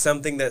that's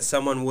something that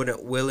someone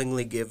wouldn't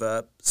willingly give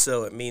up.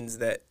 So it means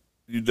that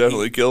you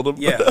definitely killed them.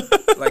 Yeah,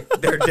 like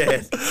they're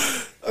dead.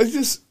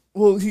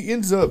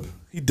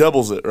 He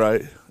doubles it,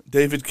 right?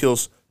 David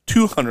kills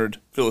 200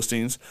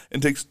 Philistines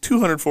and takes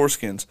 200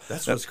 foreskins.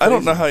 That's what's crazy. I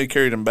don't know how he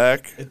carried him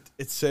back.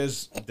 It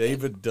says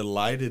David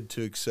delighted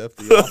to accept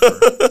the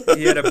offer.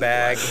 He had a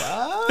bag.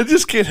 I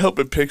just can't help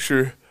but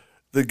picture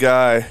the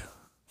guy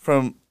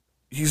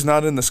he's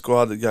not in the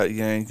squad that got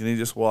yanked, and he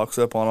just walks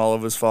up on all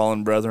of his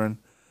fallen brethren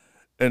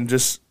and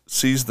just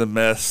sees the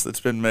mess that's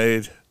been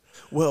made.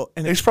 Well,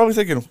 and he's probably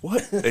thinking,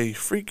 what a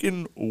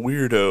freaking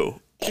weirdo.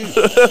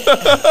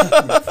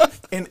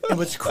 And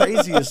what's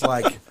crazy is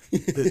like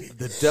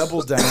the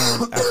double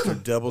down after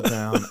double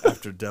down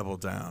after double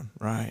down,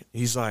 right?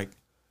 He's like,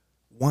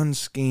 one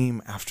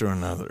scheme after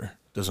another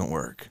doesn't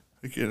work.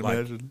 I can't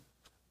imagine.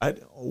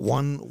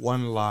 One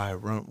lie,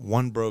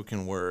 one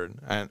broken word.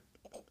 And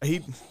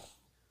it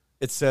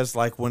says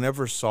like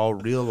whenever Saul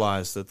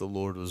realized that the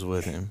Lord was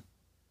with him,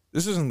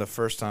 this isn't the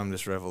first time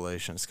this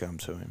revelation has come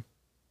to him,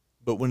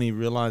 but when he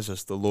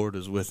realizes the Lord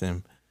is with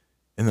him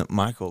and that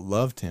Michal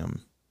loved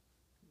him,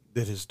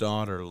 that his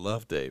daughter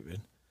loved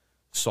David,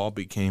 Saul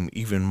became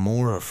even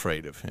more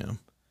afraid of him,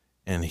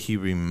 and he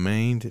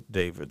remained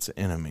David's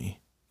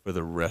enemy for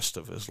the rest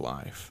of his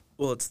life.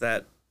 Well, it's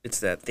that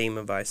theme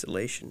of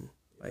isolation.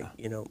 Like,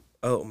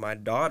 my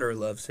daughter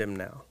loves him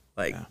now.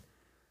 Like,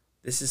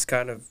 this is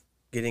kind of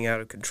getting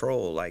out of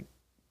control. Like,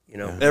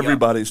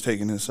 everybody's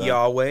taking his side.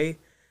 Yahweh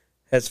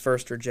has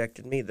first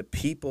rejected me. The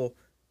people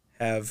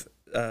have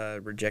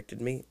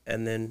rejected me,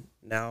 and then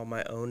now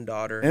my own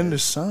daughter. And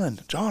his son,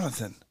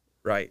 Jonathan.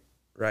 Right.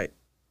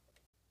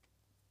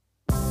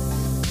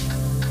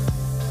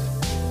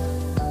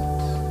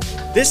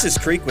 This is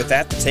Creek with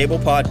At the Table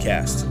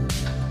podcast.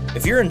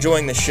 If you're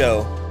enjoying the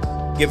show,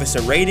 give us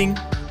a rating,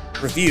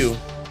 review,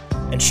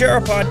 and share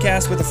our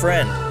podcast with a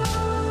friend.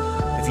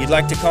 If you'd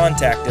like to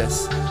contact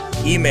us,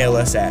 email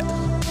us at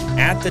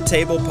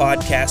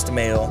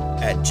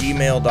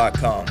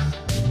atthetablepodcastmail@gmail.com.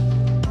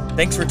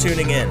 Thanks for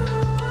tuning in.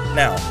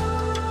 Now,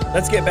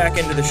 let's get back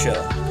into the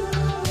show.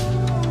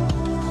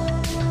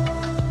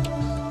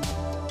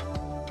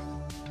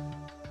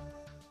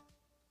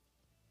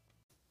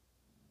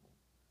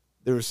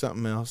 There was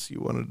something else you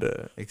wanted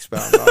to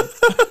expound on?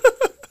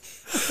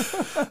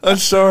 I'm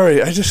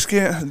sorry. I just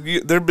can't.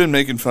 They've been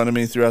making fun of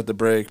me throughout the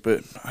break,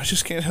 but I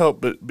just can't help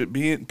but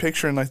be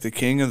picturing like the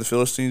king of the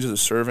Philistines or the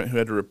servant who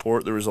had to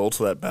report the results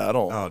of that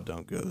battle. Oh,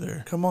 don't go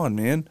there. Come on,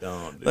 man.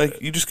 Don't do like,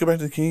 it. you just go back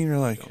to the king and you're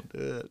like, Don't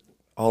do it.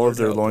 all of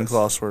their help us.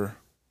 loincloths were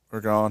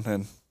gone,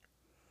 and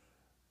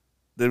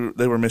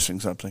they were missing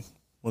something.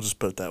 We'll just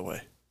put it that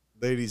way.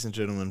 Ladies and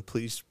gentlemen,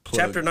 please plug.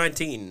 Chapter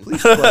 19.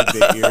 Please plug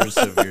the ears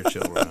of your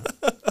children.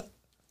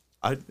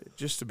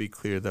 Just to be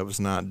clear, that was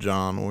not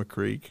John or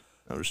Creek.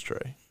 That was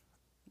Trey.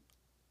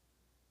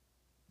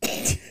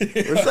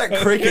 Where's that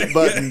cricket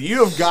button?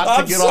 You have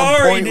got to get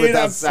on point with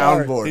that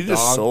soundboard, He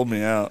just dog. sold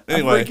me out. I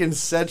Anyway, freaking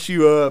set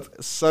you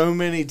up so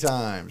many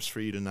times for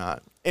you to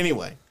not.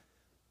 Anyway,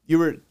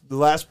 the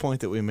last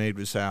point that we made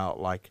was how,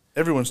 like,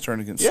 everyone's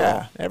turned against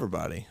yeah, Saul.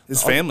 everybody.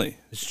 His family.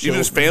 his Even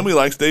his children. family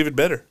likes David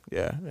better.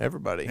 Yeah,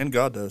 everybody. And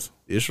God does.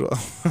 Israel.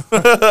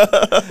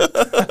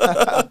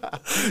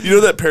 You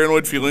know that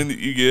paranoid feeling that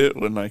you get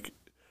when, like,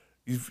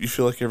 you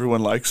feel like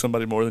everyone likes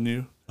somebody more than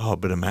you? Oh,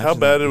 but imagine How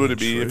bad that would it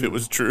being be if true. it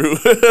was true?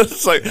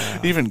 It's like,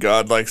 even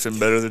God likes him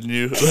better than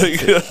you.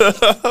 Like,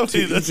 I mean,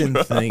 To that's even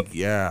rough. think,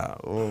 yeah.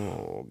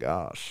 Oh,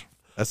 gosh.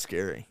 That's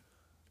scary.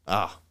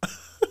 But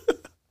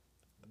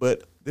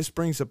this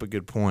brings up a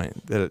good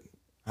point that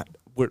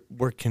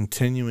we're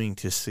continuing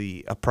to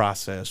see a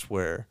process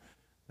where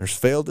there's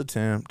failed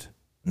attempt,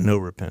 no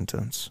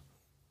repentance.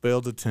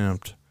 Failed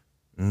attempt,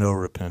 no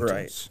repentance.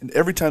 Right. And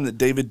every time that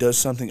David does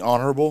something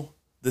honorable,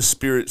 the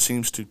Spirit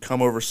seems to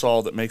come over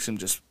Saul that makes him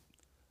just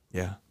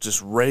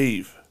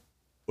rave.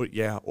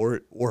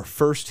 Or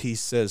first he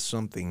says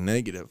something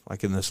negative,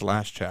 like in this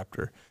last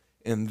chapter,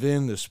 and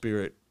then the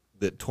spirit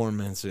that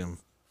torments him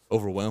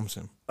overwhelms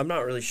him. I'm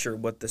not really sure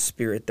what the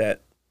spirit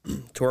that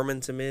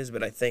torments him is,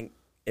 but I think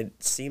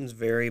it seems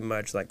very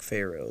much like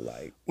Pharaoh.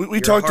 Like, We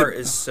your talked heart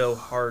is so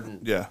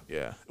hardened. Yeah.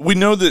 Yeah. We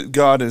know that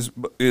God is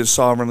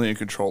sovereignly in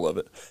control of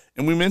it.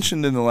 And we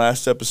mentioned in the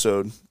last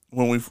episode,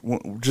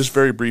 just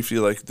very briefly,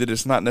 like, that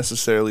it's not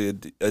necessarily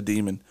a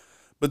demon.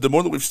 But the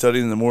more that we've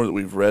studied and the more that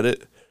we've read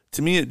it,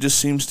 to me it just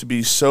seems to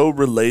be so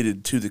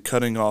related to the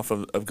cutting off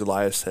of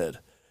Goliath's head.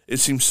 It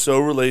seems so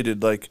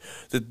related, like,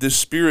 that this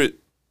spirit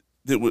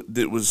that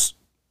was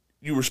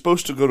you were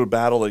supposed to go to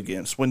battle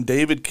against, when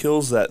David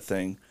kills that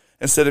thing,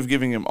 instead of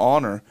giving him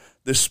honor,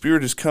 this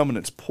spirit has come and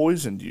it's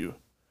poisoned you.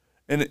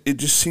 And it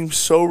just seems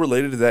so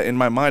related to that in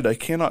my mind. I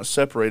cannot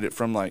separate it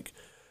from, like,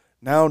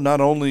 now not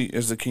only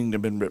is the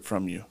kingdom been ripped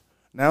from you,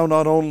 now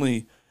not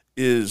only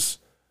is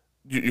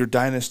your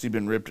dynasty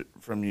been ripped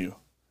from you,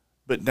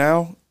 but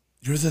now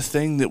you're the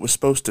thing that was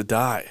supposed to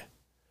die.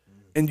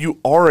 And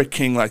you are a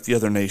king like the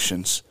other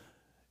nations.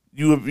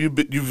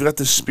 You've got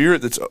the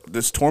spirit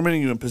that's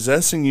tormenting you and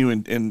possessing you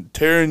and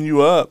tearing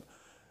you up.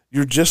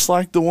 You're just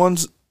like the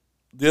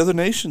other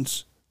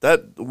nations.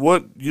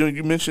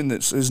 You mentioned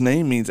that his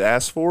name means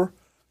asked for.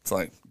 It's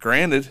like,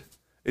 granted,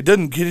 it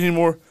doesn't get any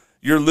more.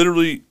 You're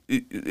literally,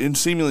 in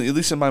seemingly, at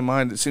least in my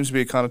mind, it seems to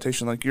be a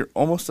connotation like you're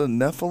almost a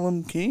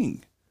Nephilim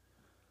king.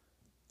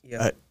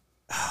 Yeah.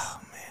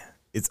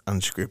 It's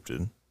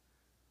unscripted.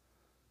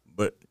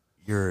 But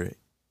your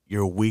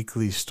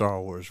weekly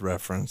Star Wars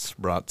reference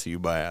brought to you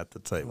by At the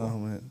Table. Oh,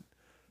 man.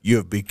 You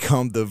have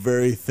become the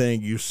very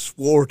thing you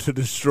swore to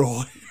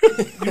destroy.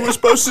 You were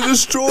supposed to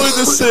destroy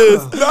the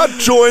Sith, not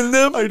join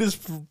them. I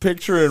just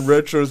picture in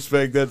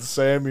retrospect that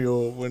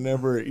Samuel,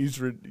 whenever he's,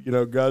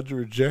 God's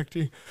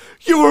rejecting,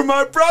 you were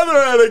my brother,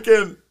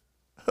 Anakin.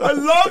 I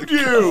loved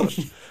you.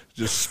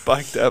 Just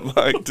spiked that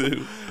mic,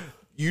 too.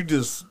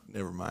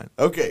 Never mind.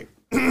 Okay.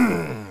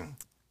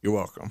 You're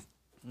welcome.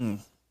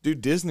 Dude,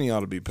 Disney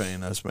ought to be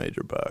paying us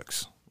major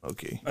bucks.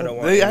 Okay. I don't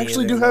want They any of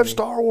actually their do have money.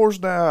 Star Wars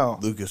now.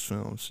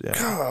 Lucasfilms, yeah.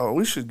 God,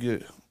 we should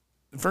get,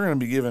 if we're going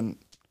to be given,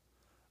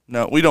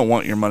 no, we don't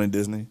want your money,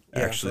 Disney.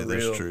 Yeah, Actually, for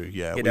that's real. true.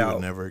 Yeah, Get we out.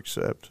 would never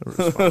accept a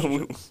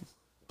responsibility.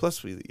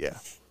 Plus, yeah.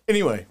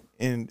 Anyway,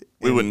 and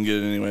We wouldn't get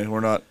it anyway. We're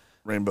not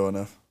rainbow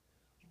enough.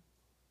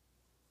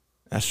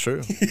 That's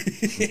true.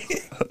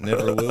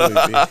 Never will we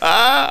be.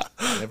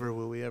 Never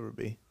will we ever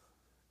be.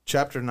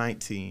 Chapter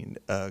 19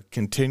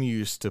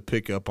 continues to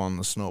pick up on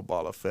the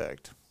snowball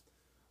effect.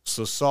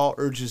 So Saul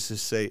urges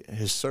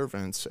his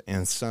servants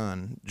and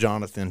son,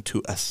 Jonathan,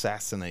 to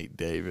assassinate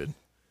David.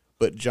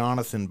 But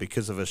Jonathan,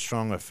 because of his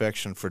strong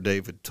affection for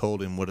David,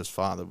 told him what his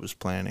father was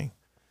planning.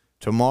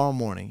 Tomorrow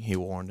morning, he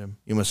warned him,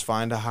 you must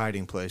find a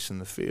hiding place in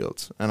the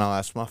fields, and I'll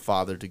ask my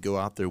father to go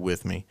out there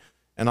with me,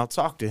 and I'll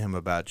talk to him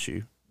about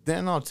you.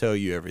 Then I'll tell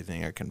you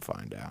everything I can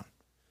find out.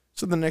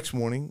 So the next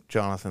morning,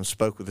 Jonathan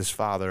spoke with his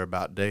father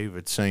about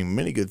David, saying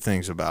many good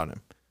things about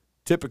him.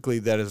 Typically,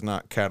 that is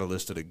not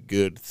catalysted a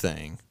good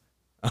thing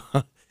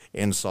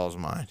in Saul's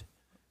mind.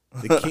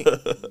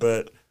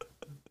 But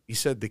he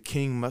said, the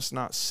king must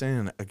not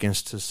sin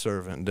against his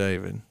servant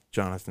David,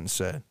 Jonathan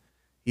said.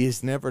 He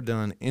has never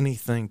done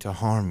anything to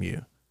harm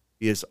you.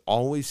 He has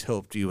always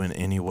helped you in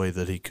any way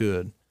that he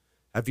could.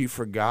 Have you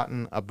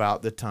forgotten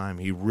about the time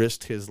he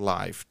risked his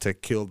life to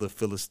kill the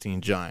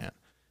Philistine giant,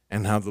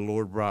 and how the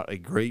Lord brought a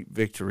great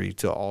victory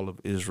to all of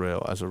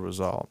Israel as a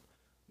result?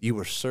 You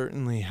were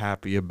certainly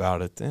happy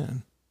about it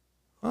then.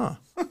 Huh.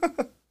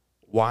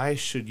 Why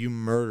should you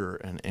murder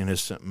an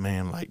innocent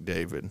man like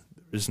David?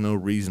 There is no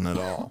reason at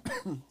all.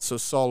 So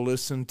Saul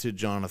listened to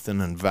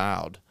Jonathan and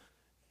vowed,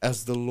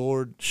 as the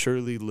Lord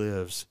surely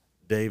lives,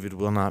 David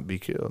will not be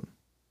killed.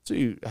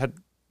 So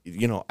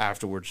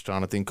afterwards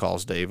Jonathan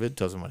calls David,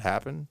 tells him what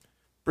happened,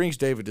 brings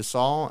David to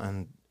Saul,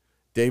 and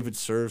David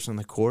serves in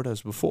the court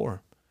as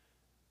before.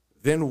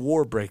 Then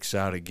war breaks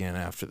out again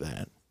after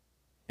that,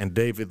 and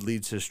David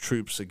leads his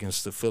troops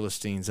against the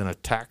Philistines and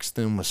attacks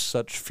them with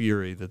such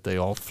fury that they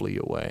all flee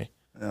away.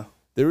 Yeah.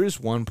 There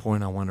is one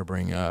point I want to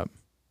bring up.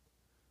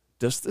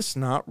 Does this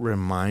not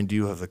remind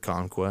you of the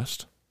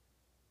conquest?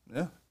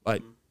 Yeah.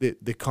 Like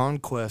the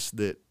conquest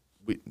that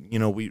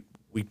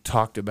we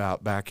talked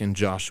about back in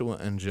Joshua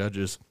and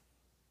Judges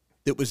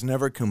that was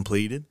never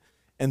completed,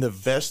 and the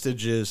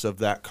vestiges of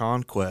that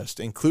conquest,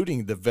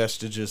 including the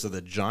vestiges of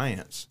the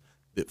giants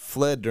that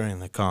fled during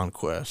the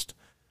conquest,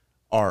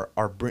 are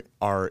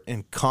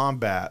in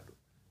combat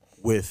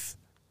with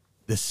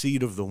the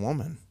seed of the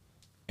woman,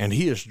 and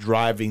he is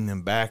driving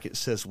them back, it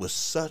says, with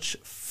such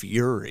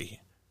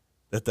fury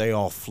that they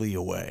all flee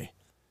away.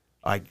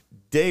 Like,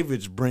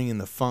 David's bringing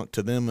the funk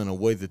to them in a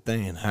way that they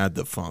ain't had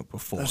the funk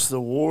before. That's the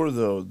war,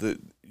 though.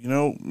 That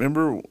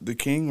remember the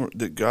king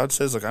that God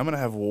says, like, I'm going to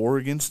have war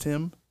against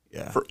him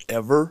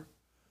forever,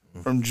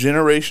 from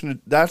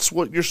generation. That's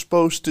what you're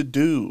supposed to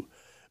do.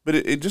 But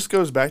it just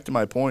goes back to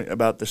my point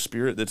about the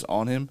spirit that's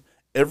on him.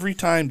 Every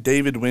time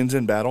David wins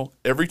in battle,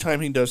 every time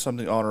he does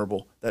something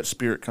honorable, that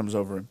spirit comes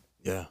over him.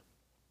 Yeah.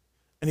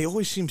 And he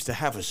always seems to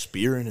have a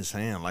spear in his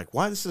hand. Like,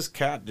 why is this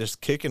cat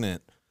just kicking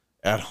it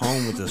at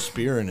home with a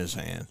spear in his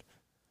hand?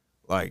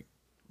 Like,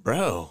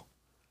 bro,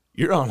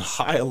 you're on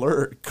high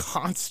alert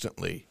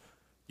constantly.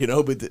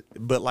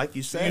 But like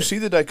you said, you see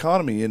the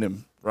dichotomy in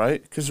him,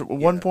 right? Because at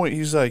one point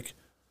he's like,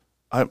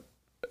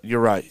 you're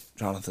right,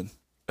 Jonathan.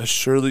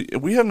 Surely,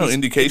 we have no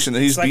indication that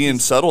he's like being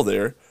subtle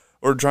there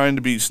or trying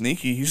to be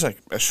sneaky. He's like,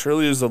 as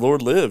surely as the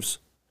Lord lives,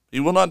 he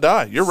will not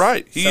die. You're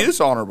right. He is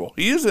honorable.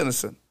 He is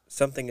innocent.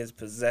 Something is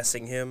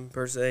possessing him,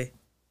 per se.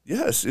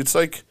 Yes, it's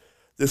like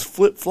this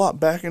flip-flop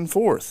back and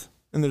forth.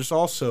 And there's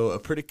also a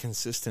pretty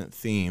consistent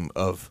theme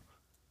of,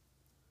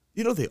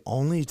 the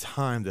only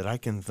time that I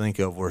can think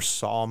of where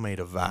Saul made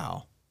a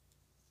vow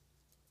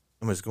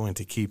and was going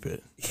to keep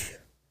it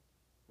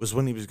was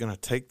when he was going to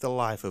take the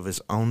life of his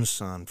own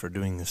son for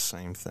doing the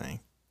same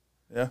thing.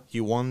 Yeah.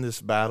 He won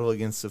this battle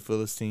against the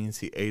Philistines.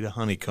 He ate a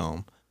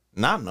honeycomb,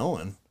 not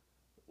knowing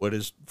what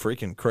his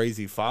freaking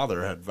crazy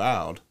father had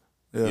vowed,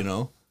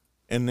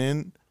 And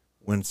then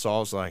when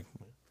Saul's like,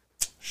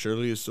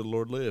 surely as the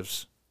Lord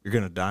lives, you're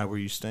going to die where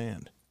you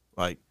stand.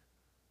 Like,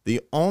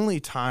 the only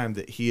time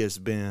that he has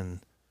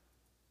been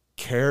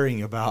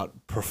caring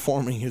about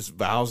performing his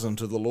vows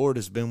unto the Lord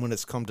has been when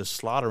it's come to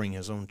slaughtering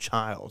his own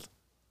child.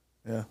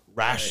 Yeah.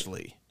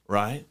 Rashly,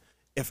 right?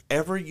 If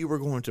ever you were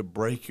going to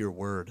break your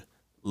word,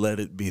 let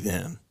it be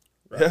then.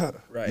 Right. Yeah.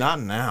 Right.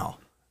 Not now.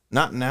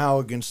 Not now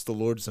against the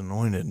Lord's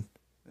anointed,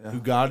 who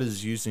God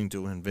is using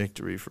to win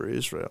victory for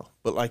Israel.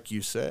 But like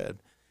you said,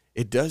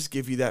 it does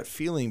give you that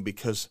feeling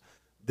because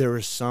there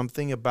is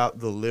something about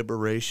the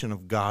liberation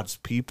of God's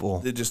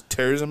people. It just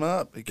tears him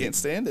up. He can't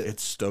stand it. It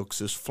stokes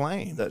his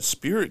flame. That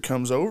spirit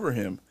comes over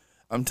him.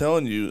 I'm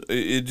telling you,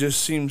 it just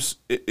seems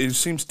it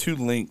seems too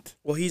linked.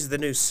 Well, he's the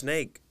new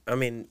snake. I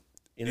mean,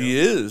 He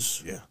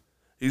is. Yeah.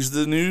 He's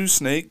the new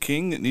snake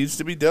king that needs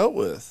to be dealt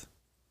with.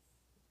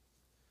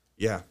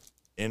 Yeah.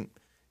 And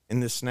in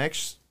this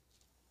next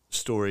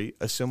story,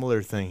 a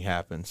similar thing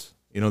happens.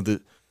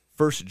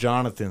 First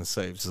Jonathan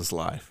saves his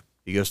life.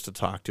 He goes to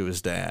talk to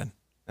his dad.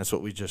 That's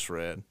what we just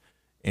read.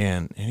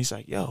 And he's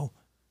like, yo,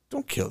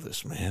 don't kill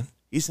this man.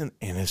 He's an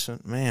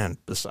innocent man.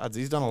 Besides,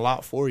 he's done a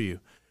lot for you.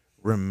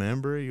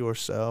 Remember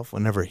yourself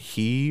whenever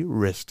he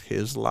risked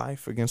his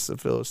life against the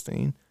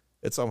Philistine.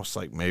 It's almost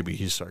like maybe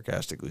he's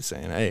sarcastically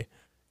saying, hey,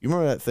 you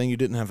remember that thing you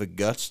didn't have the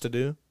guts to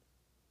do?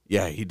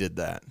 Yeah, he did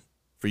that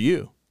for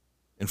you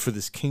and for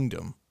this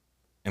kingdom.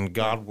 And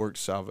God worked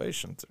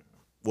salvation through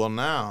him. Well,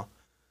 now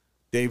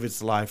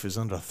David's life is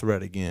under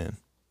threat again.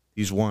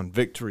 He's won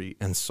victory,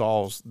 and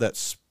Saul's,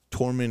 that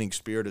tormenting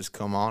spirit has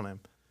come on him.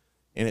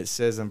 And it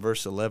says in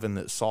verse 11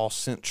 that Saul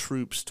sent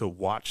troops to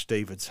watch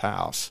David's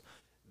house.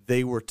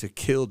 They were to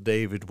kill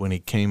David when he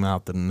came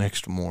out the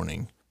next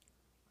morning.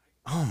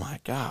 Oh, my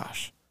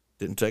gosh.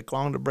 Didn't take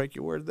long to break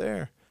your word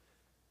there.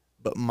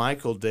 But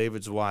Michal,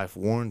 David's wife,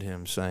 warned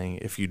him, saying,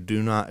 if you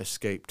do not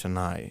escape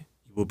tonight,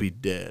 you will be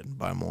dead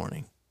by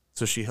morning.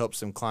 So she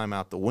helps him climb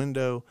out the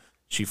window.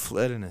 She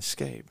fled and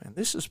escaped. And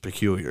this is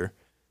peculiar.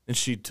 And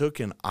she took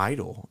an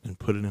idol and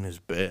put it in his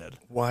bed.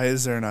 Why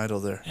is there an idol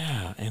there?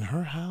 Yeah, in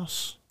her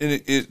house.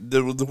 And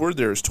the word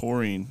there is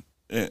taurine,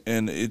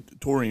 and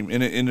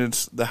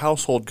it's the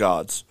household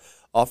gods.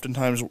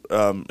 Oftentimes,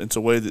 it's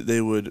a way that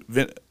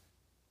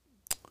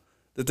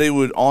they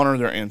would honor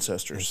their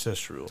ancestors.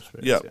 Ancestral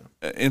spirits. Yeah,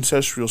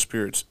 ancestral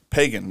spirits.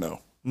 Pagan, though.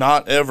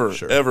 Not ever,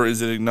 ever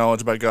is it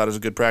acknowledged by God as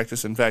a good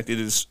practice. In fact, it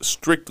is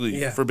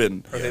strictly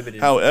forbidden.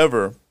 Prohibited.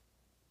 However,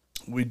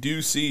 we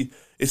do see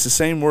it's the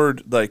same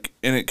word, like,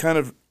 and it kind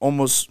of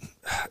almost,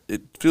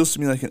 it feels to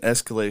me like an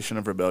escalation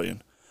of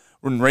rebellion.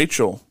 When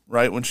Rachel,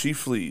 right, when she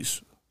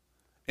flees,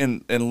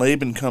 and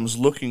Laban comes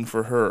looking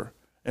for her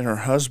and her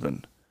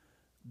husband,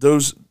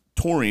 those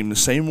Torim, the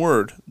same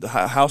word, the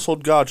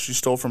household gods she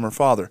stole from her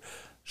father,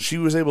 she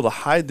was able to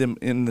hide them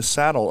in the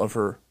saddle of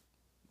her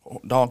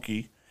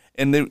donkey,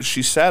 and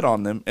she sat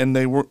on them, and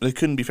they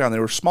couldn't be found. They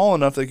were small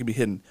enough they could be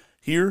hidden.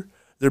 Here,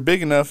 they're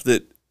big enough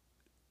that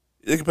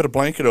they could put a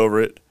blanket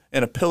over it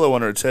and a pillow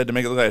under its head to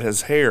make it look like it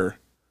has hair.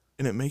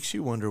 And it makes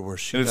you wonder where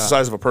she got. And it's the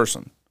size of a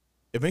person.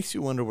 It makes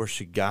you wonder where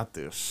she got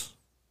this,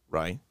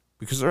 right?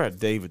 Because they're at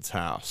David's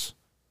house.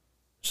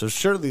 So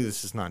surely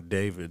this is not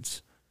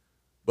David's.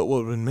 But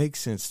what would make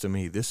sense to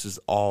me, this is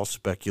all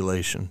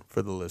speculation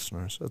for the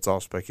listeners. That's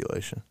all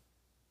speculation.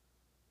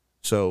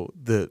 So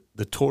the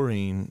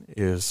taurine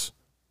is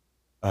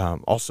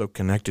also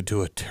connected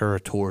to a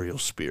territorial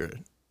spirit.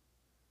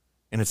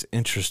 And it's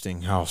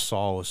interesting how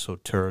Saul is so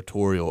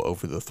territorial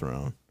over the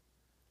throne.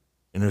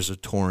 And there's a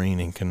taurine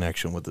in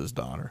connection with his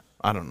daughter.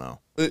 I don't know.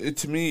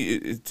 To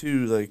me,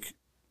 too, like,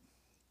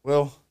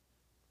 well,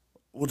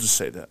 we'll just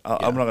say that.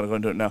 I'm not going to go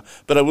into it now.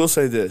 But I will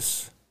say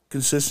this.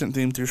 Consistent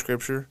theme through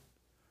Scripture.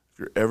 If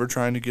you're ever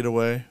trying to get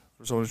away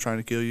from someone who's trying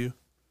to kill you,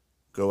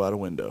 go out a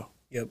window.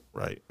 Yep.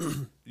 Right.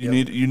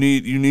 You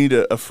need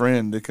a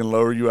friend that can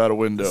lower you out a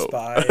window.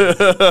 Spy.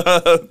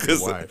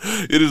 Because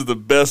it is the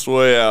best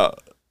way out.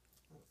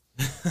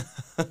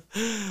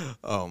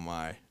 Oh,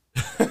 my.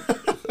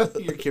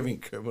 You're giving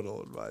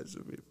criminal advice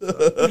to me.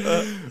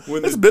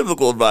 That's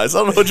biblical advice. I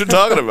don't know what you're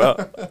talking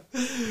about.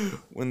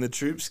 When the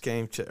troops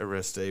came to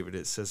arrest David,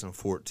 it says in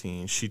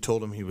 14, she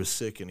told him he was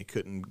sick and he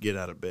couldn't get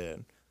out of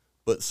bed.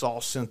 But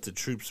Saul sent the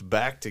troops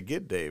back to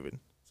get David.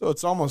 So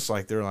it's almost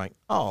like they're like,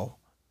 oh,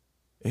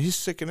 he's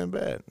sick and in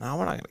bed. No,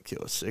 we're not going to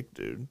kill a sick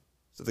dude.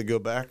 So they go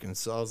back and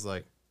Saul's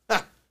like,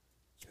 ha,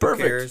 it's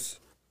perfect.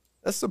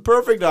 That's the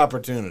perfect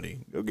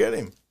opportunity. Go get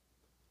him.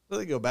 So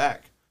they go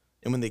back.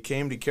 And when they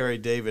came to carry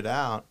David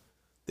out,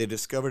 they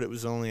discovered it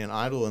was only an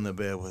idol in the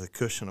bed with a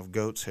cushion of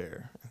goat's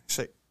hair.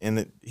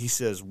 And he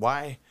says,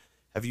 why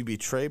have you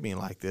betrayed me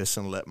like this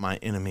and let my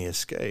enemy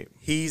escape?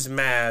 He's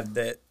mad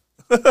that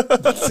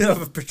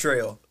of a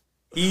betrayal.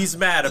 He's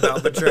mad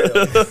about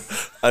betrayal.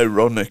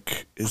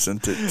 Ironic,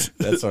 isn't it?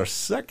 That's our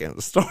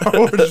second Star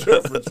Wars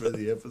reference for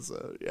the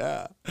episode.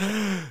 Yeah.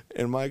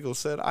 And Michael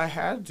said, I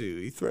had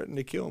to. He threatened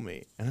to kill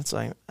me. And it's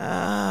like,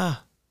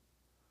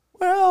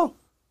 well,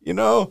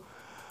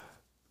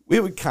 we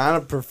would kind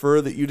of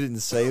prefer that you didn't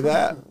say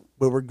that,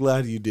 but we're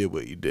glad you did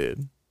what you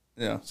did.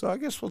 Yeah. So I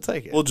guess we'll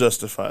take it. We'll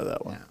justify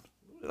that one.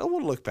 Yeah.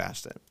 We'll look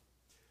past it.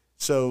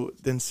 So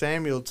then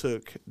Samuel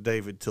took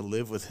David to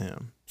live with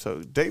him.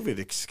 So David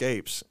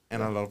escapes,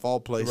 and out of all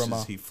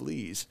places he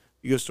flees.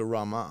 He goes to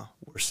Ramah,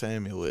 where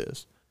Samuel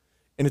is.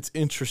 And it's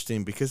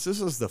interesting because this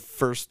is the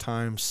first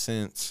time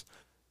since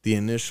the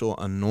initial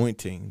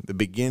anointing, the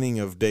beginning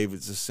of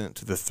David's ascent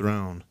to the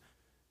throne,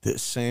 that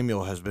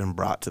Samuel has been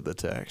brought to the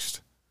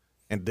text.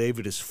 And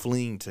David is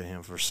fleeing to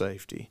him for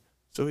safety.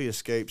 So he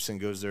escapes and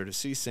goes there to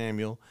see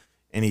Samuel,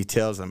 and he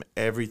tells him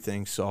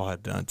everything Saul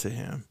had done to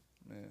him.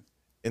 Man.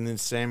 And then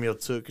Samuel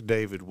took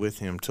David with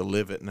him to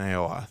live at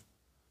Naioth.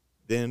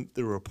 Then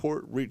the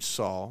report reached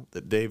Saul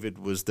that David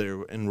was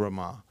there in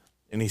Ramah,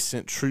 and he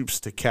sent troops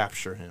to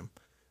capture him.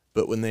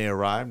 But when they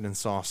arrived and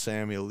saw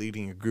Samuel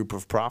leading a group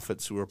of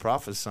prophets who were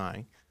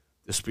prophesying,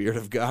 the Spirit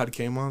of God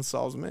came on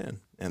Saul's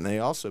men, and they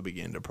also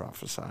began to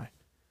prophesy.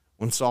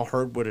 When Saul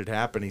heard what had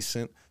happened, he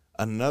sent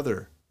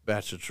another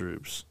batch of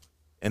troops,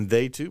 and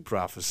they too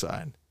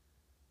prophesied.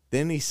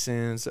 Then he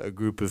sends a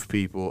group of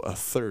people a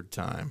third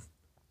time.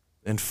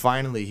 And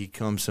finally he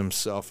comes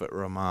himself at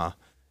Ramah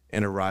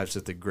and arrives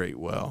at the great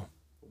well.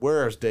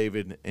 Where is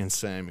David and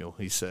Samuel,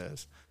 he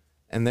says.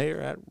 And they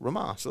are at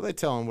Ramah. So they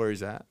tell him where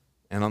he's at.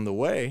 And on the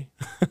way,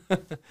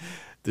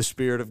 the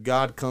Spirit of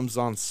God comes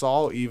on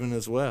Saul even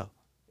as well.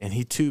 And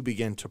he too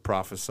began to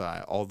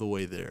prophesy all the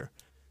way there.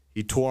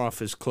 He tore off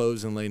his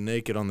clothes and lay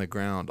naked on the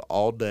ground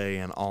all day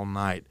and all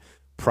night,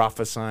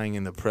 prophesying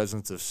in the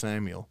presence of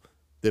Samuel.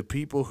 The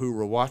people who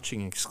were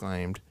watching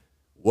exclaimed,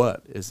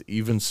 what is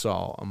even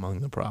Saul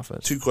among the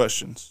prophets? 2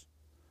 questions.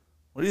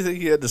 What do you think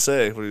he had to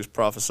say when he was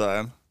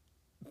prophesying?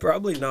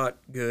 Probably not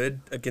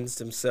good against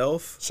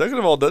himself. Second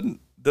of all,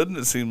 doesn't doesn't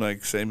it seem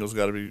like Samuel's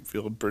got to be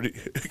feeling pretty?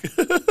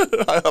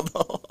 I don't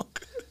know.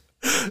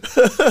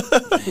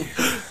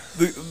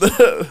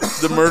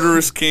 the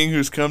murderous king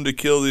who's come to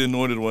kill the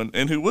anointed one,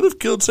 and who would have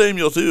killed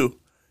Samuel too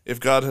if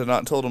God had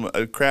not told him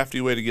a crafty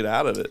way to get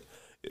out of it.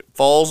 It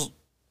falls,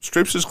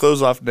 strips his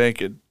clothes off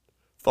naked,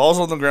 falls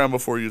on the ground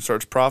before you,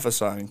 starts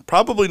prophesying.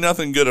 Probably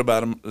nothing good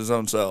about his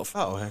own self.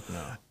 Oh, heck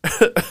no.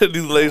 And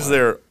he lays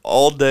there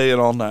all day and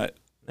all night.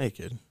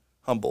 Naked.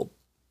 Humbled.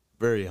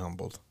 Very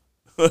humbled.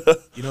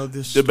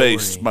 This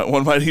debased, story,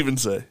 one might even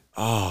say.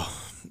 Oh,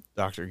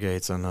 Dr.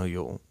 Gates, I know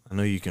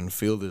you can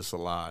feel this a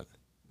lot,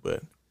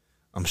 but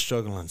I'm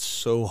struggling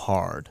so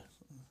hard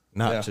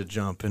not to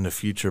jump into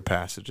future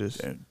passages.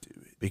 Don't do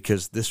it.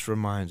 Because this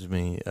reminds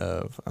me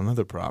of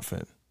another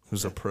prophet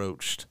who's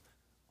approached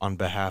on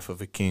behalf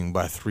of a king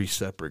by 3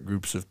 separate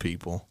groups of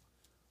people.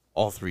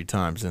 All 3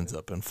 times ends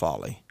up in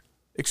folly,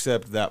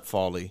 except that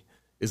folly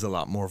is a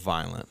lot more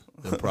violent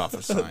than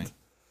prophesying.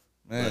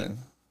 Man. But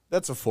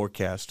that's a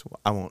forecast.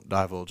 I won't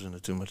divulge into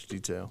too much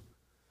detail.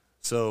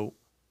 So,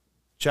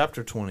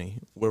 chapter 20,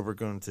 where we're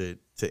going to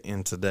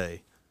end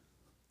today,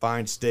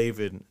 finds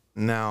David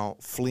now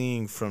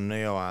fleeing from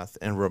Naioth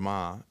and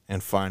Ramah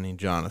and finding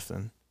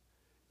Jonathan.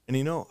 And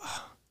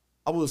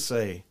I will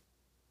say,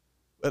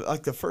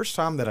 like the first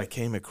time that I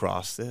came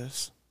across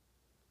this,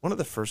 one of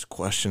the first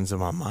questions in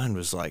my mind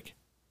was like,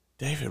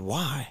 David,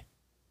 why?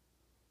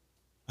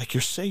 Like,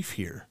 you're safe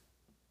here.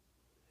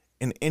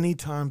 And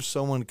anytime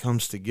someone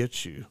comes to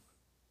get you,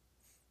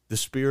 the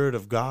Spirit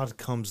of God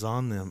comes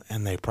on them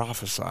and they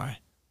prophesy.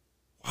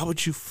 Why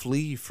would you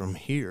flee from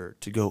here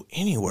to go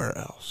anywhere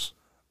else?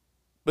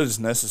 But it's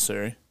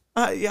necessary.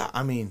 Yeah,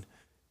 I mean,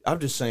 I'm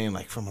just saying,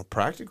 like, from a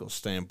practical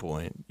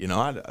standpoint,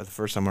 the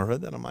first time I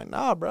heard that, I'm like,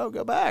 nah, bro,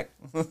 go back.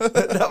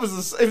 That was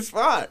the safe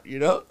spot,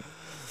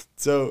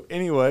 So,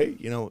 anyway,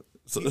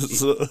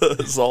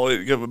 Saul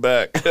ain't coming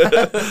back.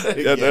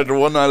 After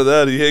one night of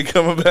that, he ain't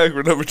coming back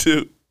for number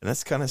 2. And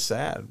that's kind of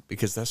sad,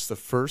 because that's the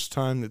first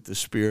time that the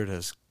Spirit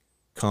has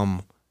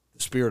come,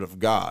 the Spirit of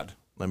God,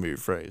 let me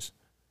rephrase,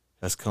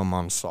 has come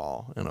on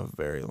Saul in a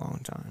very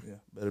long time. Yeah,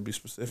 better be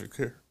specific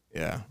here.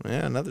 Yeah,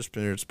 another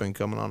Spirit's been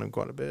coming on him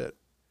quite a bit.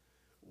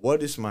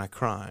 What is my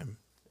crime,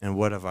 and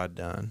what have I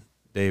done?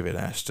 David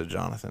asked to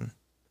Jonathan.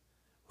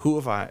 How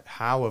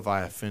have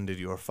I offended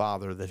your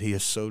father that he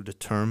is so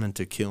determined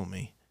to kill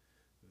me?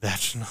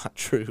 That's not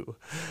true,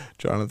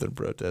 Jonathan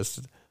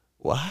protested.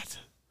 What?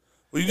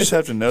 Well, you just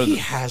have to know he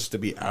that has to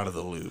be out of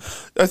the loop.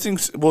 I think.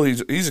 Well,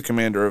 he's a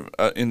commander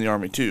in the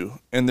army too,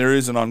 and there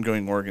is an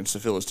ongoing war against the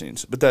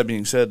Philistines. But that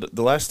being said,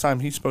 the last time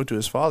he spoke to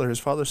his father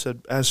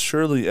said, "As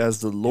surely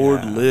as the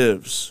Lord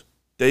lives,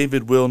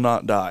 David will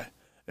not die."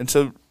 And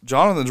so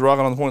Jonathan's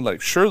rocking on the point,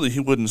 like, surely he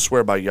wouldn't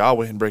swear by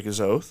Yahweh and break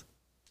his oath.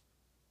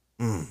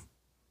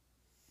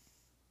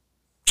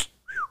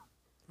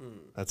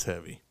 That's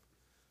heavy.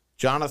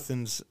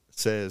 Jonathan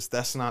says,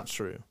 that's not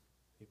true.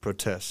 He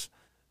protests,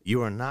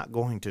 you are not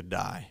going to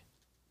die.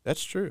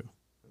 That's true.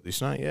 At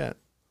least not yet.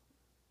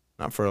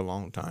 Not for a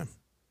long time.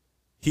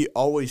 He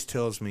always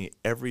tells me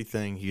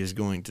everything he is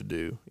going to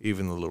do,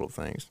 even the little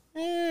things.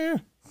 I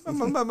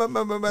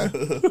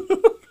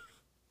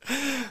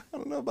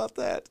don't know about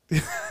that.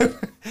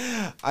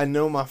 I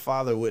know my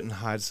father wouldn't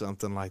hide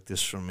something like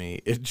this from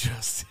me. It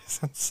just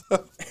isn't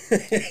so.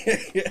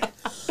 You're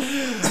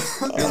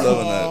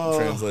loving that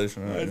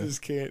translation, right? I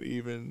just can't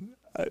even.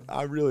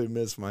 I really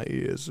miss my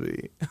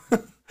ESV.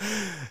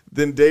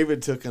 Then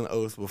David took an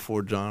oath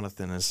before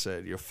Jonathan and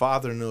said, your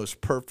father knows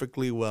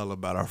perfectly well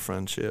about our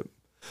friendship.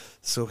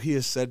 So he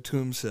has said to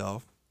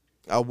himself,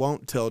 I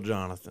won't tell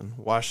Jonathan.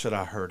 Why should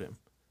I hurt him?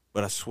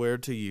 But I swear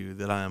to you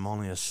that I am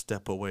only a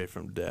step away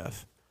from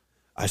death.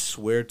 I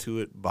swear to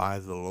it by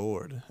the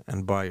Lord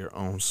and by your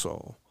own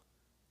soul.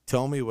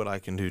 Tell me what I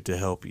can do to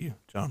help you,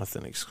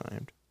 Jonathan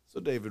exclaimed. So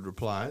David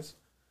replies,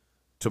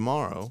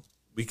 tomorrow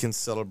we can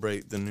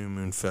celebrate the new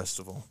moon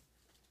festival.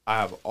 I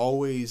have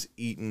always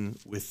eaten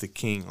with the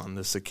king on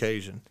this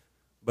occasion,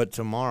 but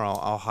tomorrow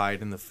I'll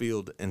hide in the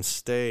field and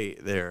stay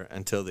there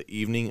until the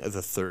evening of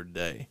the third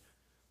day.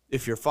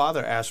 If your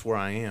father asks where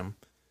I am,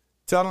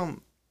 tell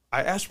him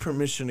I asked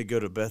permission to go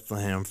to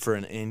Bethlehem for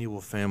an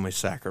annual family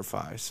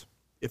sacrifice.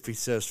 If he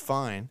says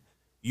fine,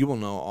 you will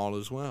know all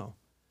is well.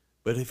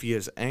 But if he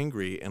is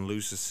angry and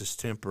loses his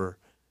temper,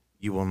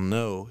 you will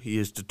know he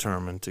is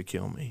determined to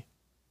kill me.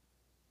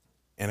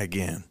 And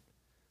again,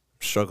 I'm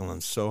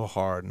struggling so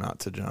hard not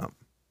to jump.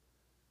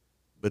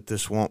 But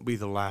this won't be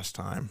the last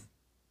time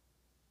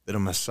that a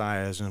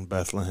Messiah is in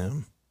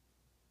Bethlehem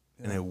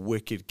and a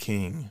wicked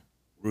king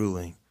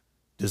ruling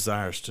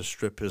desires to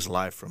strip his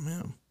life from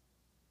him.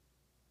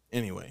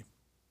 Anyway,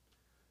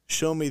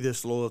 show me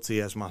this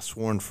loyalty as my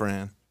sworn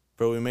friend,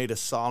 for we made a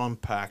solemn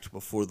pact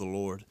before the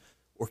Lord.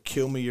 Or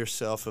kill me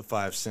yourself if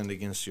I have sinned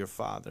against your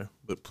father,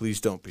 but please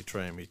don't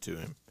betray me to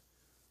him.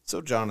 So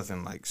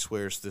Jonathan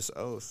swears this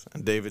oath,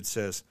 and David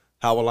says,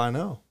 how will I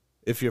know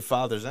if your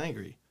father's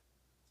angry?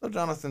 So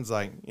Jonathan's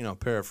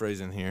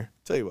paraphrasing here.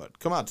 Tell you what,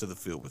 come out to the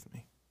field with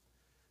me.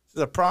 He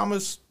says, I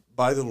promise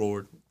by the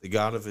Lord, the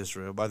God of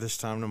Israel, by this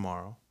time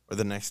tomorrow, or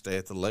the next day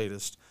at the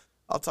latest,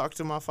 I'll talk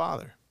to my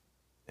father.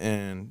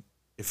 And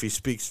if he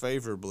speaks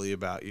favorably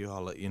about you,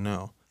 I'll let you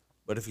know.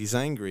 But if he's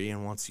angry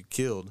and wants you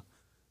killed,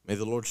 may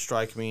the Lord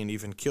strike me and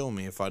even kill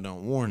me if I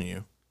don't warn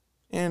you.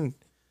 And,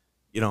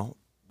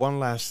 one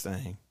last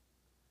thing.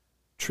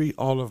 Treat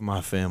all of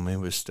my family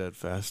with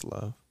steadfast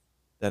love.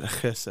 That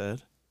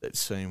chesed, that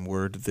same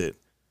word that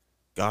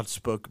God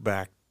spoke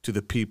back to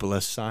the people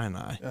at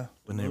Sinai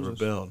when they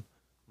rebelled.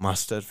 My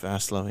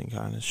steadfast loving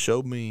kindness.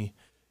 Show me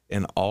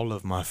and all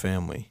of my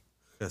family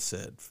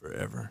chesed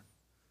forever.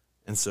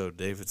 And so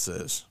David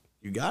says,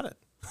 you got it.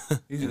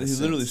 He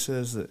literally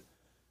says that,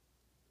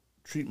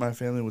 treat my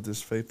family with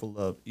this faithful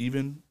love,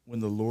 even when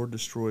the Lord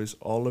destroys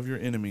all of your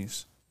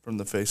enemies from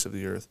the face of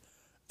the earth.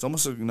 It's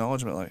almost an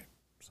acknowledgement like,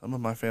 some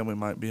of my family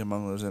might be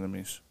among those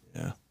enemies.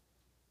 Yeah.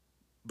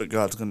 But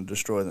God's going to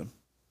destroy them.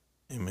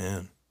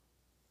 Amen.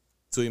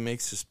 So he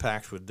makes his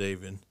pact with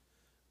David.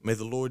 May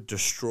the Lord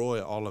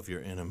destroy all of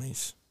your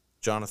enemies.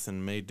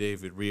 Jonathan made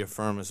David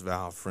reaffirm his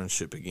vow of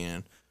friendship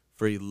again,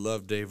 for he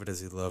loved David as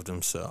he loved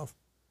himself.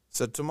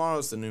 Said,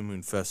 tomorrow's the new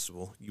moon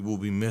festival. You will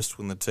be missed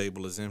when the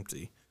table is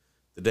empty.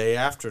 The day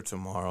after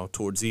tomorrow,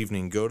 towards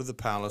evening, go to the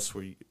palace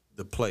where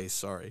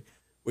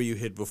you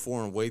hid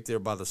before and wait there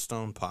by the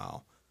stone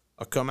pile.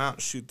 I'll come out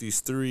and shoot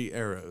these 3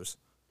 arrows.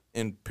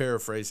 And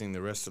paraphrasing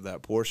the rest of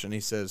that portion, he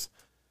says,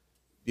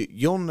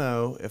 you'll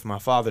know if my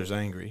father's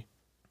angry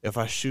if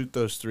I shoot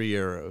those 3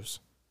 arrows.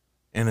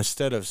 And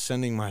instead of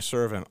sending my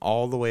servant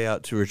all the way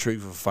out to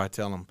retrieve, if I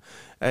tell him,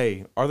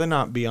 hey, are they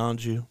not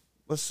beyond you?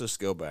 Let's just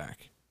go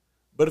back.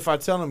 But if I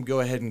tell him, go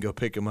ahead and go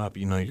pick them up,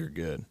 you're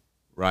good,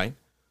 right?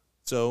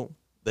 So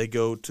they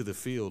go to the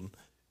field,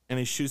 and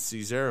he shoots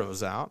these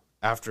arrows out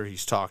after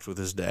he's talked with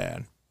his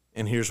dad.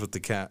 And here's what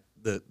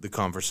the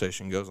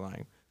conversation goes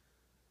like.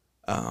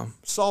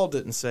 Saul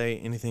didn't say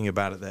anything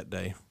about it that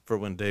day for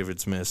when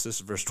David's missed. This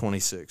is verse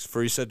 26.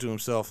 For he said to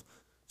himself,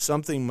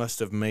 something must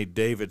have made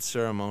David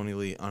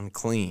ceremonially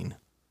unclean.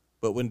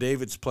 But when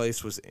David's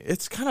place was,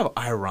 it's kind of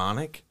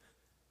ironic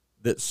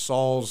that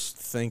Saul's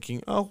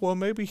thinking, oh, well,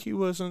 maybe he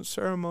wasn't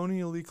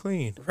ceremonially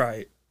clean.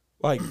 Right.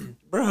 Like,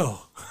 bro.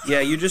 Yeah,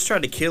 you just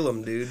tried to kill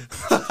him, dude.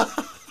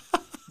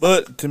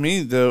 But to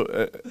me, though,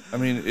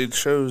 it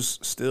shows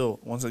still,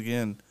 once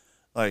again,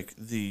 like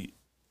the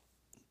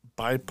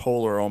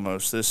bipolar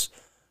almost, this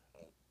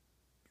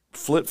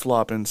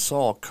flip-flop in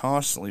Saul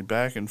constantly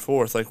back and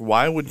forth. Like,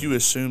 why would you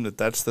assume that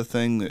that's the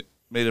thing that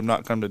made him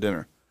not come to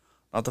dinner?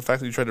 Not the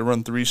fact that you tried to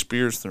run 3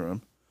 spears through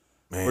him.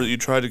 Man. Or that you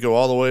tried to go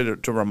all the way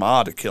to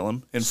Ramah to kill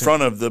him in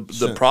front of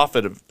the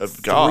prophet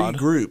of God. 3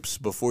 groups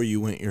before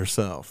you went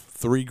yourself.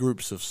 3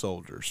 groups of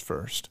soldiers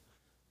first.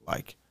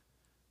 Like,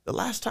 the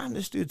last time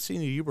this dude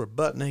seen you were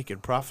butt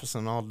naked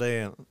prophesying all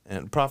day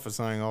and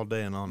prophesying all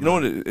day and all night. You know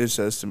what it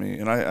says to me,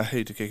 and I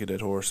hate to kick a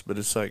dead horse, but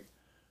it's like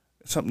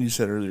something you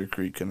said earlier,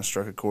 Creek, kind of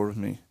struck a chord with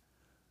me.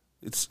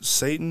 It's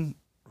Satan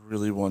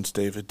really wants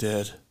David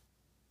dead.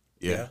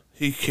 Yeah.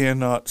 He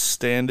cannot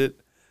stand it.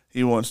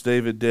 He wants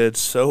David dead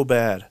so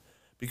bad.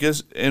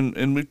 Because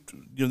we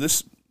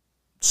this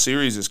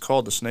series is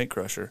called The Snake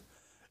Crusher,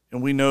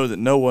 and we know that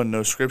no one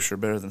knows Scripture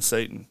better than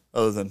Satan,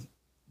 other than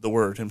the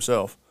Word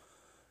himself.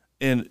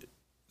 And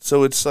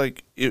so it's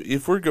like,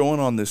 if we're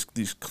going on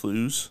these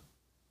clues,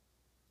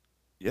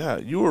 yeah,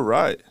 you were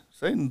right.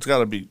 Satan's got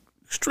to be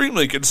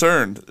extremely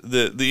concerned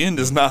that the end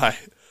is nigh,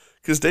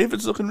 because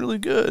David's looking really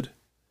good.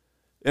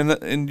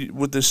 And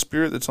with this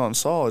spirit that's on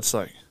Saul, it's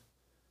like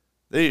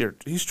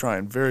he's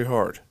trying very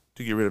hard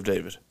to get rid of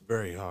David.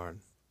 Very hard.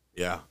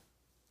 Yeah.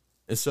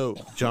 And so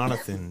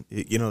Jonathan,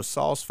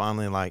 Saul's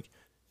finally like,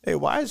 hey,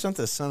 why isn't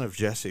the son of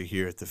Jesse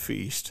here at the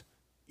feast,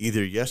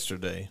 either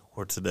yesterday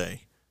or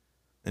today?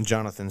 And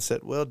Jonathan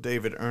said, well,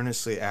 David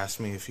earnestly asked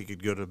me if he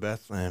could go to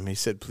Bethlehem. He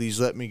said, please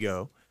let me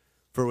go,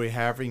 for we're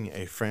having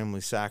a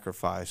family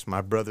sacrifice.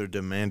 My brother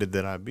demanded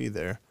that I be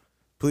there.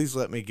 Please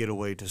let me get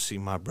away to see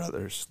my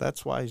brothers.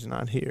 That's why he's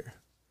not here.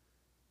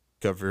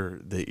 Cover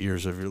the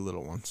ears of your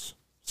little ones.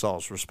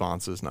 Saul's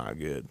response is not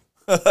good.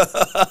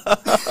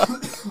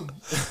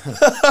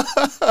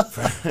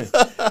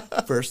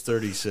 Verse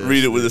 30 says,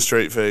 read it with a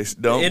straight face.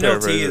 Don't NLT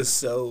paraphrase is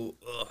so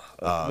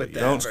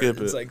don't skip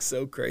it. It's like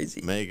so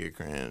crazy. Mega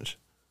cringe.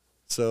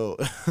 So,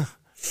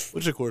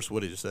 which of course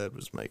what he said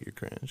was mega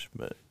cringe.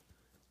 But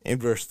in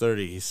verse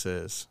 30 it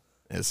says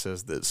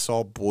that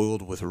Saul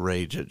boiled with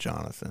rage at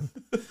Jonathan,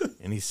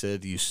 and he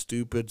said, "You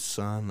stupid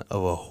son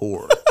of a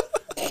whore."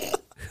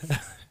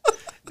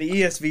 The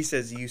ESV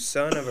says, "You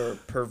son of a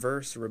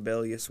perverse,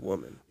 rebellious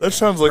woman." That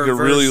sounds like a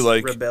really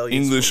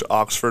English woman.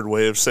 Oxford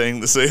way of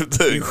saying the same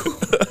thing.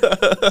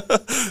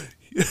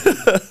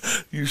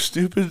 You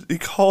stupid. He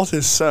called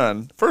his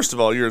son. First of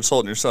all, you're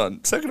insulting your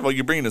son. Second of all,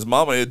 you're bringing his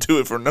mama into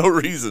it for no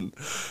reason.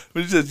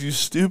 But he says, "You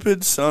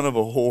stupid son of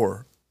a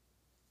whore."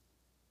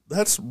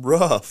 That's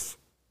rough.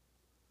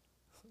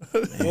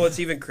 Well, it's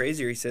even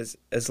crazier. He says,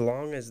 "As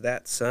long as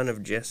that son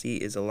of Jesse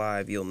is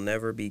alive, you'll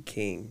never be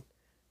king.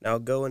 Now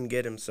go and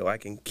get him so I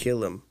can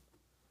kill him."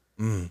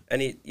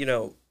 And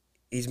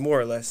he's more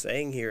or less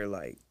saying here,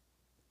 like,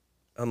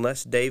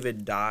 unless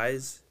David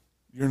dies,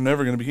 you're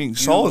never going to be king.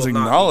 Saul is will not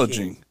be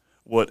acknowledging king.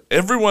 what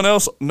everyone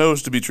else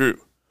knows to be true.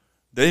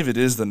 David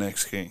is the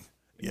next king.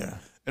 Yeah.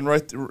 And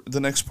the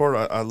next part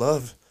I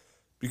love,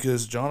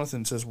 because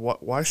Jonathan says,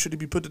 why should he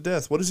be put to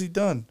death? What has he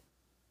done?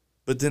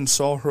 But then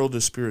Saul hurled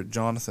his spear at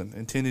Jonathan,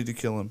 intending to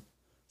kill him.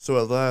 So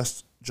at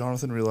last,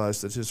 Jonathan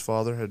realized that his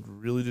father had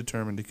really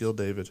determined to kill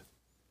David.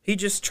 He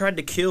just tried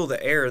to kill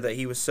the heir that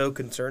he was so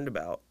concerned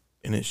about.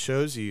 And it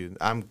shows you,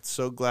 I'm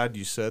so glad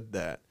you said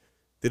that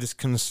his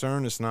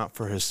concern is not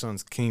for his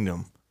son's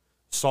kingdom.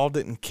 Saul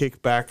didn't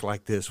kick back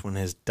like this when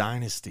his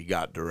dynasty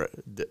got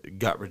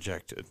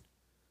rejected.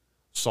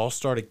 Saul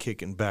started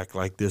kicking back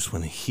like this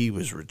when he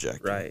was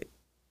rejected.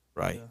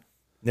 Right. Yeah.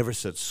 Never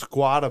said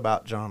squat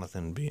about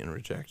Jonathan being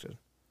rejected.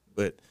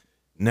 But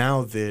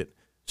now that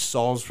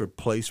Saul's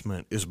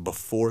replacement is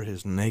before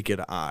his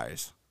naked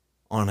eyes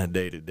on a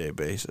day-to-day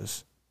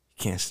basis, he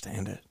can't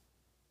stand it.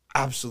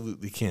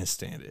 Absolutely can't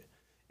stand it.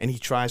 And he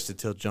tries to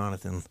tell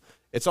Jonathan,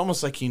 it's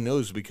almost like he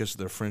knows because of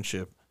their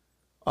friendship.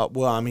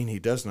 He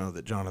does know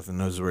that Jonathan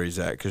knows where he's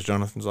at, because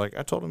Jonathan's like,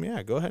 I told him,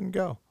 yeah, go ahead and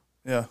go.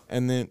 Yeah.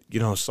 And then,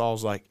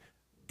 Saul's like,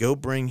 go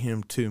bring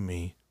him to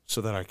me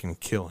so that I can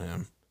kill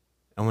him.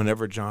 And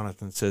whenever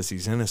Jonathan says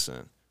he's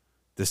innocent,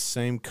 the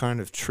same kind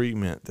of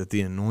treatment that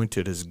the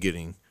anointed is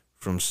getting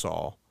from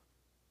Saul,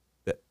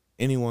 that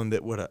anyone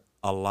that would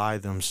ally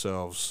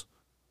themselves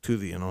to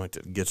the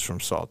anointed gets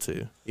from Saul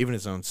too. Even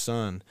his own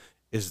son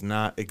is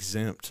not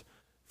exempt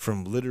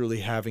from literally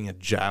having a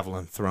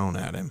javelin thrown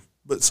at him.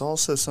 But Saul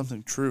says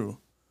something true,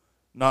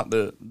 not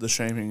the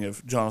shaming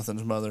of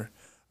Jonathan's mother.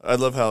 I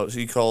love how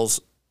he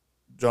calls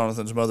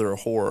Jonathan's mother a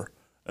whore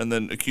and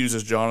then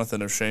accuses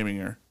Jonathan of shaming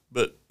her.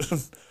 But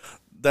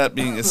that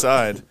being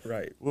aside,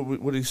 right.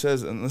 What he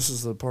says, and this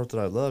is the part that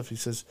I love, he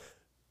says,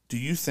 do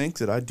you think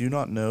that I do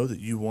not know that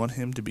you want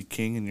him to be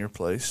king in your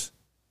place?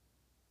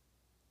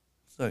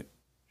 It's like,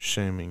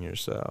 shaming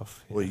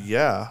yourself. Well,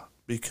 yeah,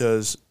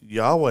 because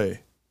Yahweh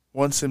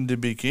wants him to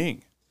be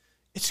king.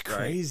 It's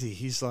crazy. Right.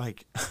 He's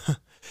like,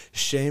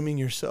 shaming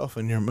yourself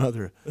and your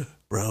mother.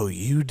 Bro,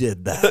 you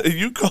did that.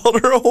 You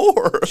called her a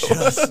whore.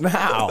 Just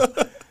now.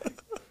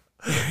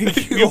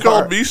 You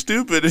called me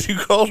stupid and you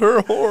called her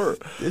a whore.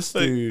 This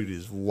dude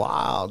is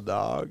wild,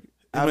 dog.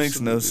 It makes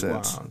no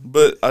Absolutely sense. wild.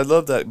 But I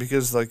love that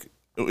because,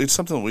 it's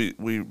something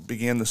we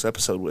began this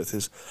episode with,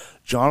 is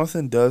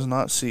Jonathan does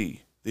not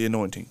see the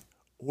anointing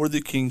or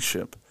the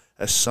kingship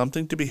as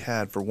something to be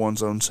had for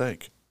one's own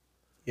sake.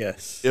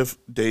 Yes. If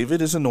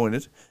David is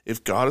anointed,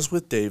 if God is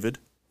with David,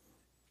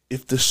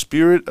 if the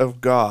Spirit of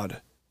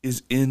God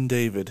is in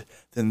David,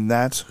 then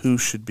that's who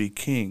should be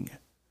king,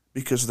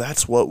 because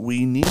that's what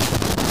we need.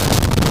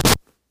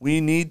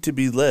 We need to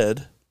be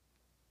led,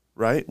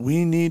 right?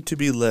 We need to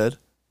be led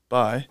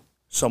by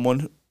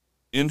someone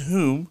in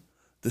whom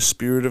the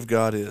Spirit of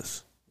God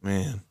is.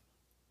 Man.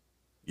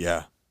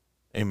 Yeah.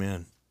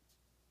 Amen.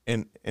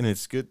 And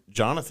it's good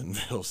Jonathan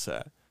feels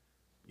that.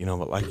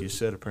 But like you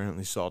said,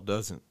 apparently Saul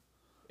doesn't.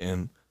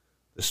 And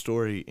the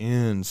story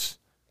ends,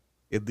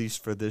 at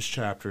least for this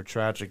chapter,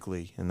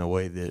 tragically, in the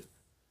way that,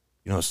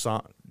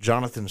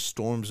 Jonathan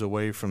storms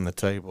away from the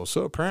table.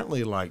 So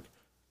apparently,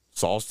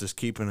 Saul's just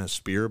keeping a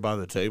spear by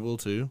the table,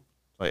 too.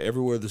 Like,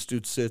 everywhere this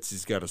dude sits,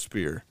 he's got a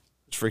spear.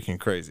 It's freaking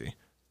crazy.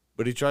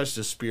 But he tries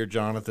to spear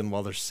Jonathan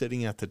while they're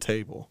sitting at the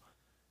table.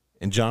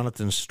 And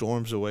Jonathan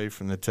storms away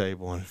from the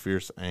table in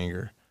fierce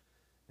anger.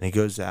 And he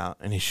goes out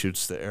and he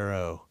shoots the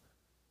arrow.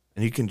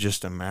 And you can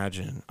just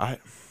imagine.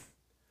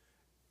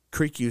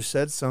 Creek, you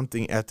said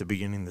something at the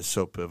beginning that's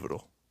so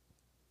pivotal.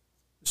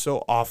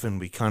 So often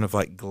we kind of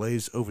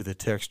glaze over the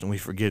text and we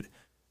forget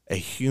a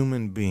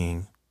human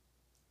being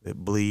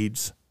that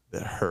bleeds,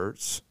 that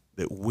hurts,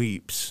 that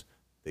weeps,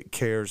 that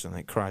cares, and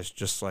that cries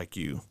just like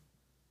you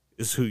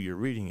is who you're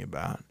reading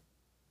about.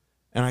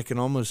 And I can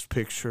almost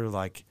picture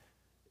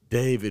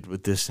David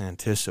with this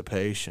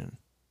anticipation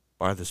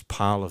by this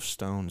pile of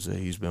stones that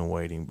he's been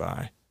waiting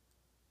by,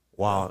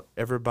 while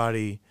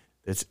everybody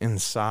that's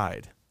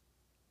inside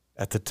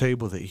at the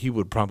table that he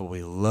would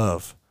probably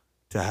love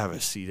to have a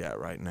seat at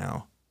right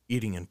now,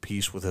 eating in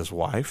peace with his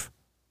wife,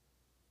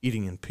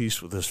 eating in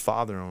peace with his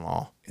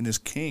father-in-law. And his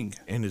king.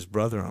 And his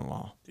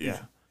brother-in-law. Yeah.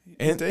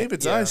 In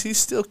David's eyes, he's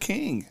still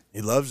king.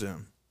 He loves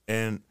him.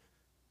 And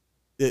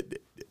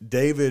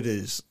David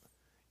is,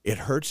 it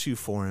hurts you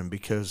for him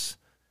because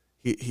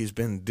he's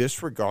been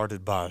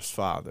disregarded by his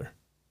father.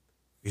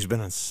 He's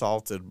been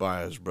insulted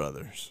by his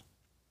brothers.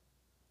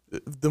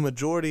 The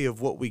majority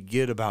of what we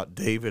get about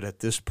David at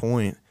this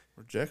point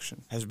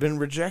has been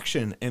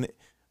rejection. And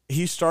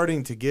he's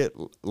starting to get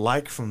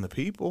from the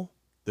people.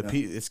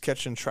 It's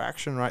catching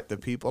traction, right? The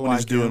people when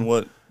he's doing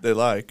what they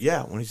like.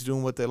 Yeah, when he's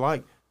doing what they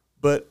like.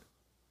 But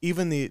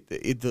even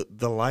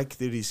the like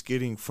that he's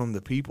getting from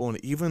the people,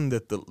 and even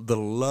that the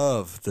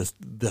love, the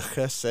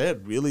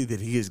chesed really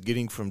that he is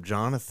getting from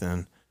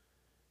Jonathan,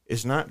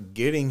 is not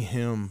getting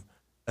him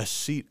a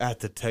seat at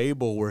the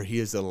table where he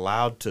is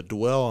allowed to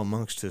dwell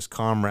amongst his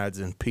comrades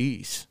in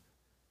peace.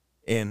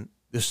 And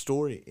the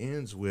story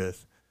ends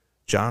with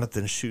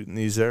Jonathan shooting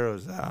these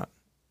arrows out.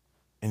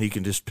 And you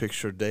can just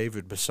picture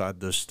David beside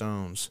those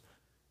stones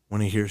when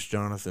he hears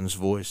Jonathan's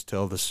voice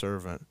tell the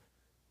servant,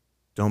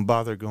 don't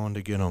bother going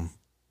to get them.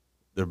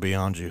 They're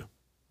beyond you.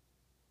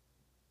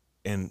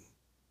 And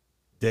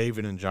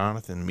David and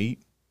Jonathan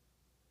meet,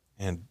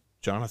 and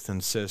Jonathan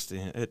says to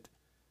him,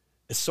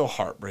 it's so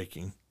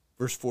heartbreaking.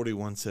 Verse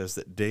 41 says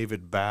that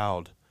David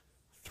bowed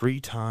 3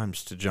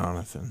 times to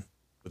Jonathan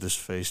with his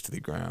face to the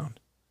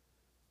ground.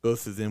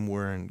 Both of them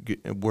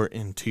were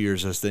in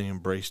tears as they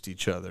embraced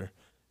each other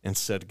and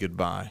said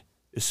goodbye,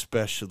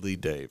 especially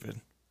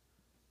David.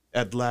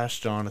 At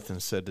last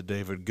Jonathan said to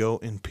David, go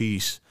in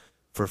peace,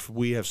 for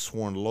we have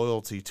sworn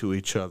loyalty to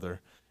each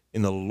other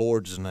in the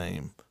Lord's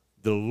name.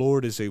 The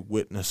Lord is a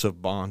witness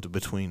of bond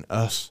between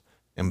us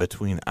and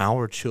between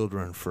our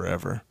children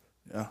forever.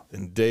 Yeah.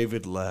 Then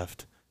David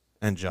left,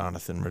 and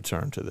Jonathan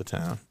returned to the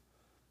town.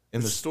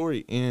 And the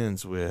story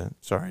ends with,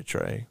 sorry,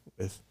 Trey,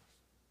 with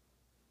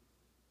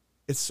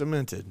it's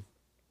cemented.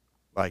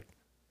 Like,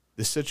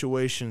 the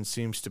situation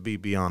seems to be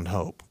beyond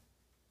hope.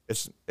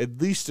 It's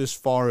at least as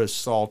far as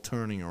Saul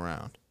turning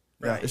around.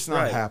 Right. It's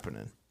not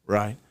happening,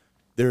 right?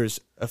 There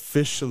is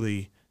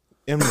officially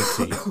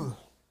enmity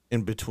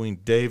in between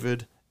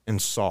David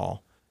and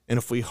Saul. And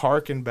if we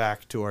hearken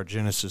back to our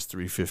Genesis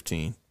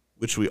 3:15,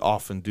 which we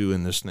often do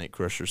in the Snake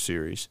Crusher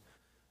series,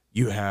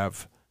 you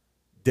have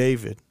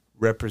David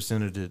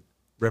represented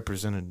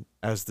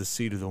as the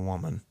seed of the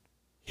woman,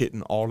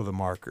 hitting all of the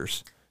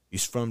markers.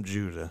 He's from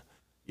Judah,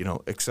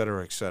 et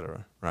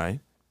cetera, right?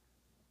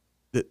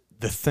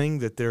 The thing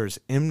that there is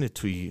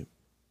enmity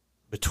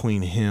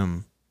between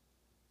him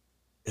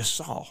is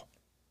Saul.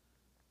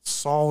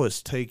 Saul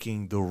is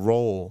taking the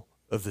role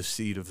of the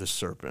seed of the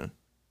serpent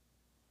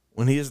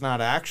when he is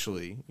not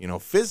actually,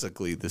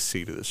 physically the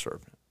seed of the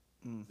serpent.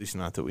 At least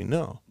not that we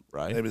know,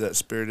 right? Maybe that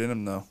spirit in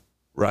him, though.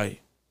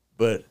 Right.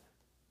 But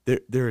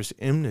there is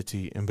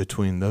enmity in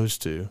between those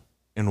two,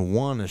 and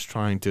one is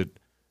trying to,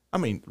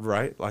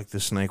 right, like the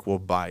snake will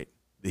bite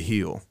the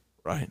heel,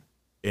 right?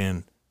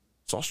 And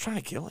Saul's trying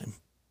to kill him.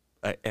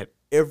 At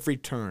every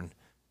turn,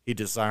 he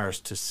desires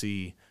to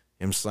see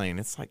him slain.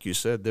 It's like you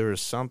said, there is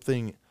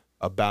something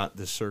about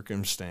the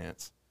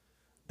circumstance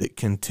that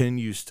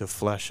continues to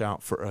flesh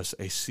out for us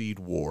a seed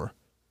war.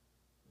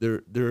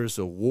 There is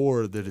a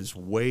war that is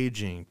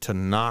waging to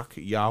knock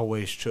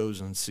Yahweh's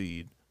chosen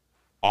seed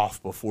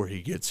off before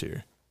he gets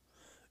here.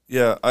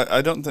 Yeah,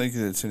 I don't think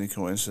that it's any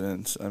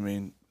coincidence. I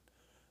mean,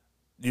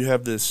 you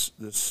have this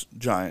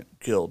giant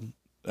killed,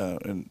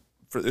 and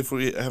if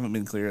we haven't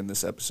been clear in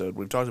this episode,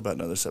 we've talked about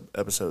in other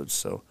episodes,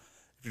 so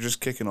if you're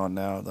just kicking on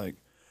now, like,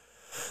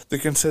 the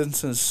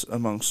consensus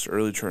amongst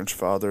early church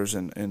fathers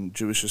and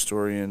Jewish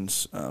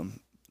historians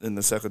in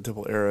the Second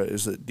Temple era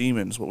is that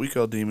demons, what we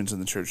call demons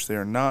in the church, they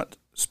are not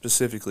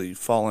specifically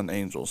fallen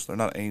angels. They're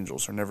not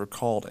angels. They're never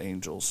called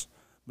angels.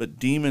 But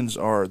demons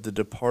are the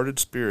departed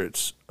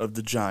spirits of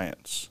the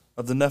giants,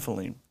 of the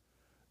Nephilim.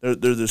 They're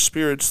the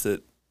spirits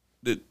that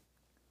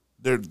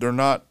they're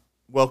not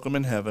welcome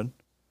in heaven,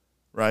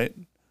 right?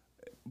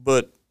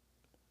 But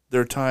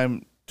their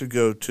time to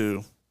go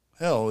to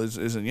hell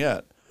isn't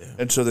yet. Yeah.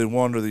 And so they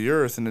wander the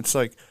earth, and it's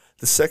like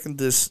the second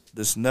this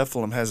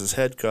Nephilim has his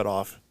head cut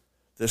off,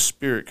 this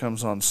spirit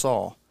comes on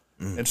Saul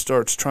and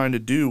starts trying to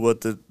do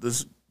what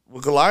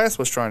Goliath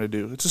was trying to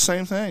do. It's the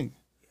same thing,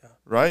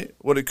 right?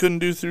 What it couldn't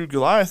do through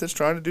Goliath, it's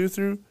trying to do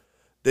through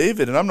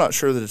David. And I'm not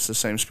sure that it's the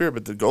same spirit,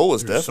 but the goal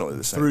is definitely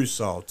the same. Through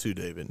Saul to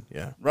David,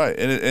 yeah. Right,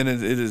 and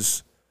it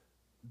is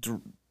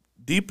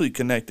deeply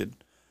connected.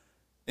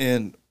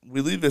 And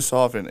we leave this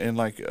off in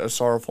like a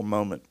sorrowful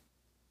moment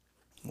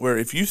where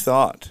if you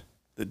thought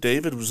that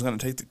David was going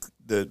to take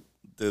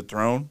the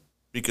throne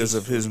because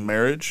of his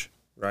marriage,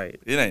 right,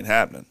 it ain't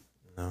happening.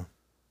 No.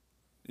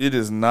 It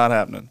is not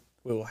happening.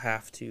 We will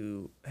have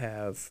to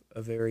have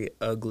a very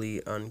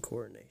ugly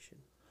uncoronation.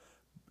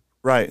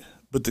 Right.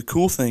 But the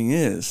cool thing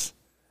is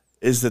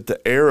that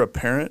the heir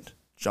apparent,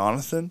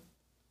 Jonathan,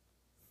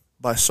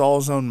 by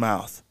Saul's own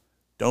mouth,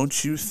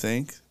 don't you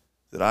think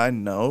that I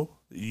know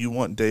that you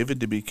want David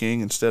to be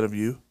king instead of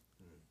you?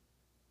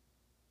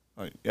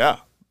 Like, yeah.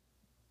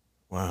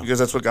 Wow. Because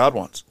that's what God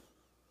wants.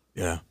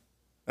 Yeah.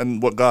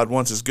 And what God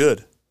wants is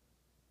good.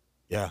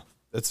 Yeah,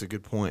 that's a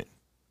good point.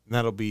 And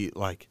that'll be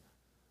like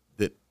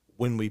that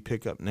when we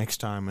pick up next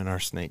time in our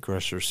Snake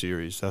Crusher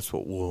series, that's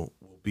what we'll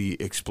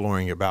be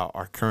exploring about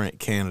our current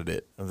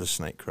candidate of the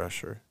Snake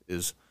Crusher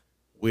is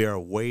we are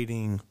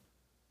waiting.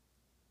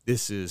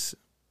 This is,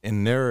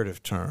 in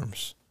narrative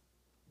terms,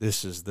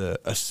 this is the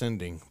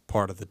ascending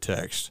part of the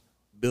text,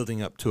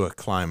 building up to a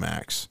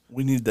climax.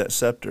 We need that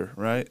scepter,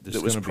 right? There's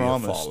that was gonna be a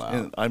promised.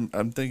 fallout. And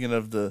I'm thinking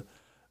of the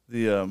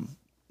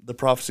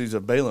prophecies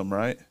of Balaam,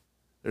 right?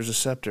 There's a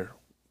scepter.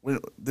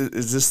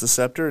 Is this the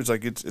scepter? It's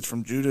like it's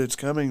from Judah. It's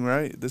coming,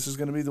 right? This is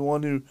going to be the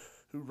one who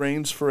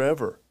reigns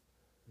forever.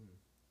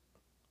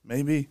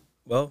 Maybe.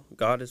 Well,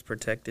 God has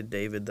protected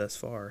David thus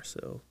far,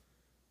 so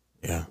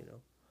Yeah.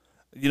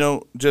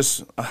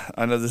 Just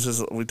I know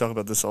we talk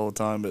about this all the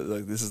time, but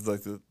like this is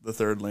like the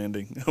third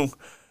landing.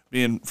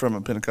 Being from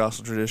a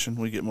Pentecostal tradition,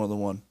 we get more than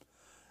one.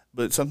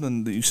 But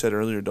something that you said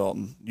earlier,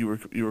 Dalton, you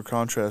were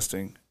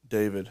contrasting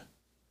David.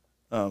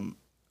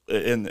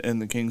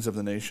 and the kings of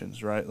the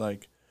nations, right?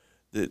 Like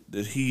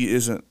that he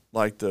isn't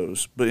like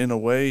those. But in a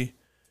way,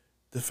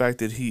 the fact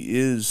that he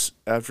is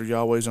after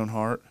Yahweh's own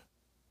heart,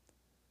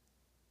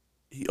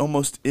 he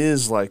almost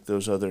is like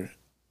those other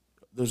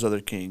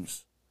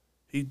kings.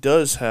 He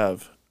does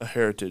have a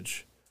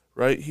heritage,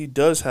 right? He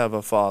does have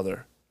a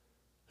father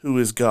who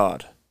is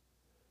God,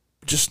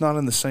 just not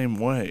in the same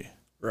way.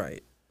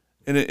 Right.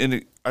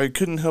 And I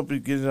couldn't help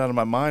but get it out of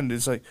my mind.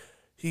 It's like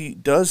he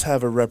does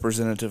have a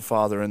representative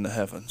father in the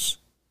heavens,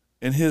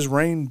 and his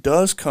reign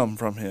does come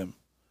from him.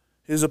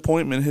 His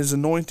appointment, his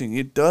anointing,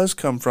 it does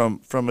come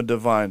from a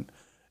divine.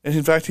 And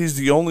in fact, he's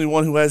the only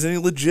one who has any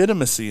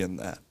legitimacy in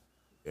that.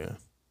 Yeah.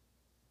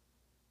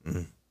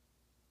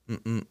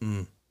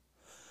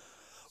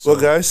 Well,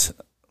 guys,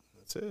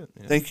 that's it.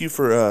 Yeah. Thank you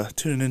for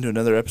tuning into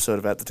another episode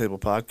of At the Table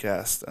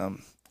Podcast.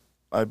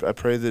 I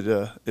pray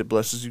that it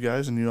blesses you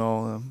guys and you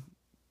all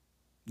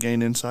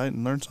gain insight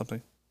and learn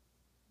something.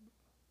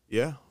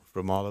 Yeah,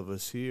 from all of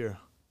us here,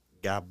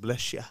 God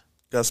bless you.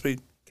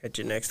 Godspeed. Catch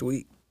you next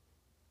week.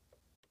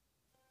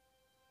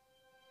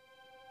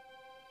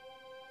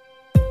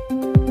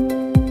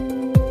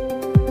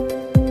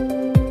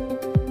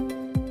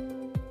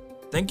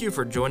 Thank you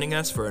for joining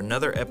us for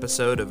another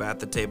episode of At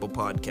the Table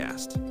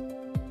Podcast.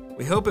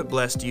 We hope it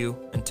blessed you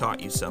and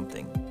taught you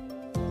something.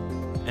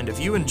 And if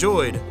you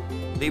enjoyed,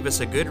 leave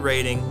us a good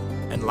rating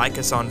and like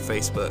us on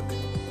Facebook.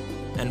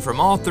 And from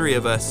all three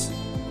of us,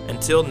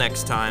 until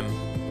next time,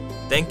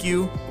 thank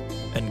you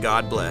and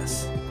God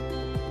bless.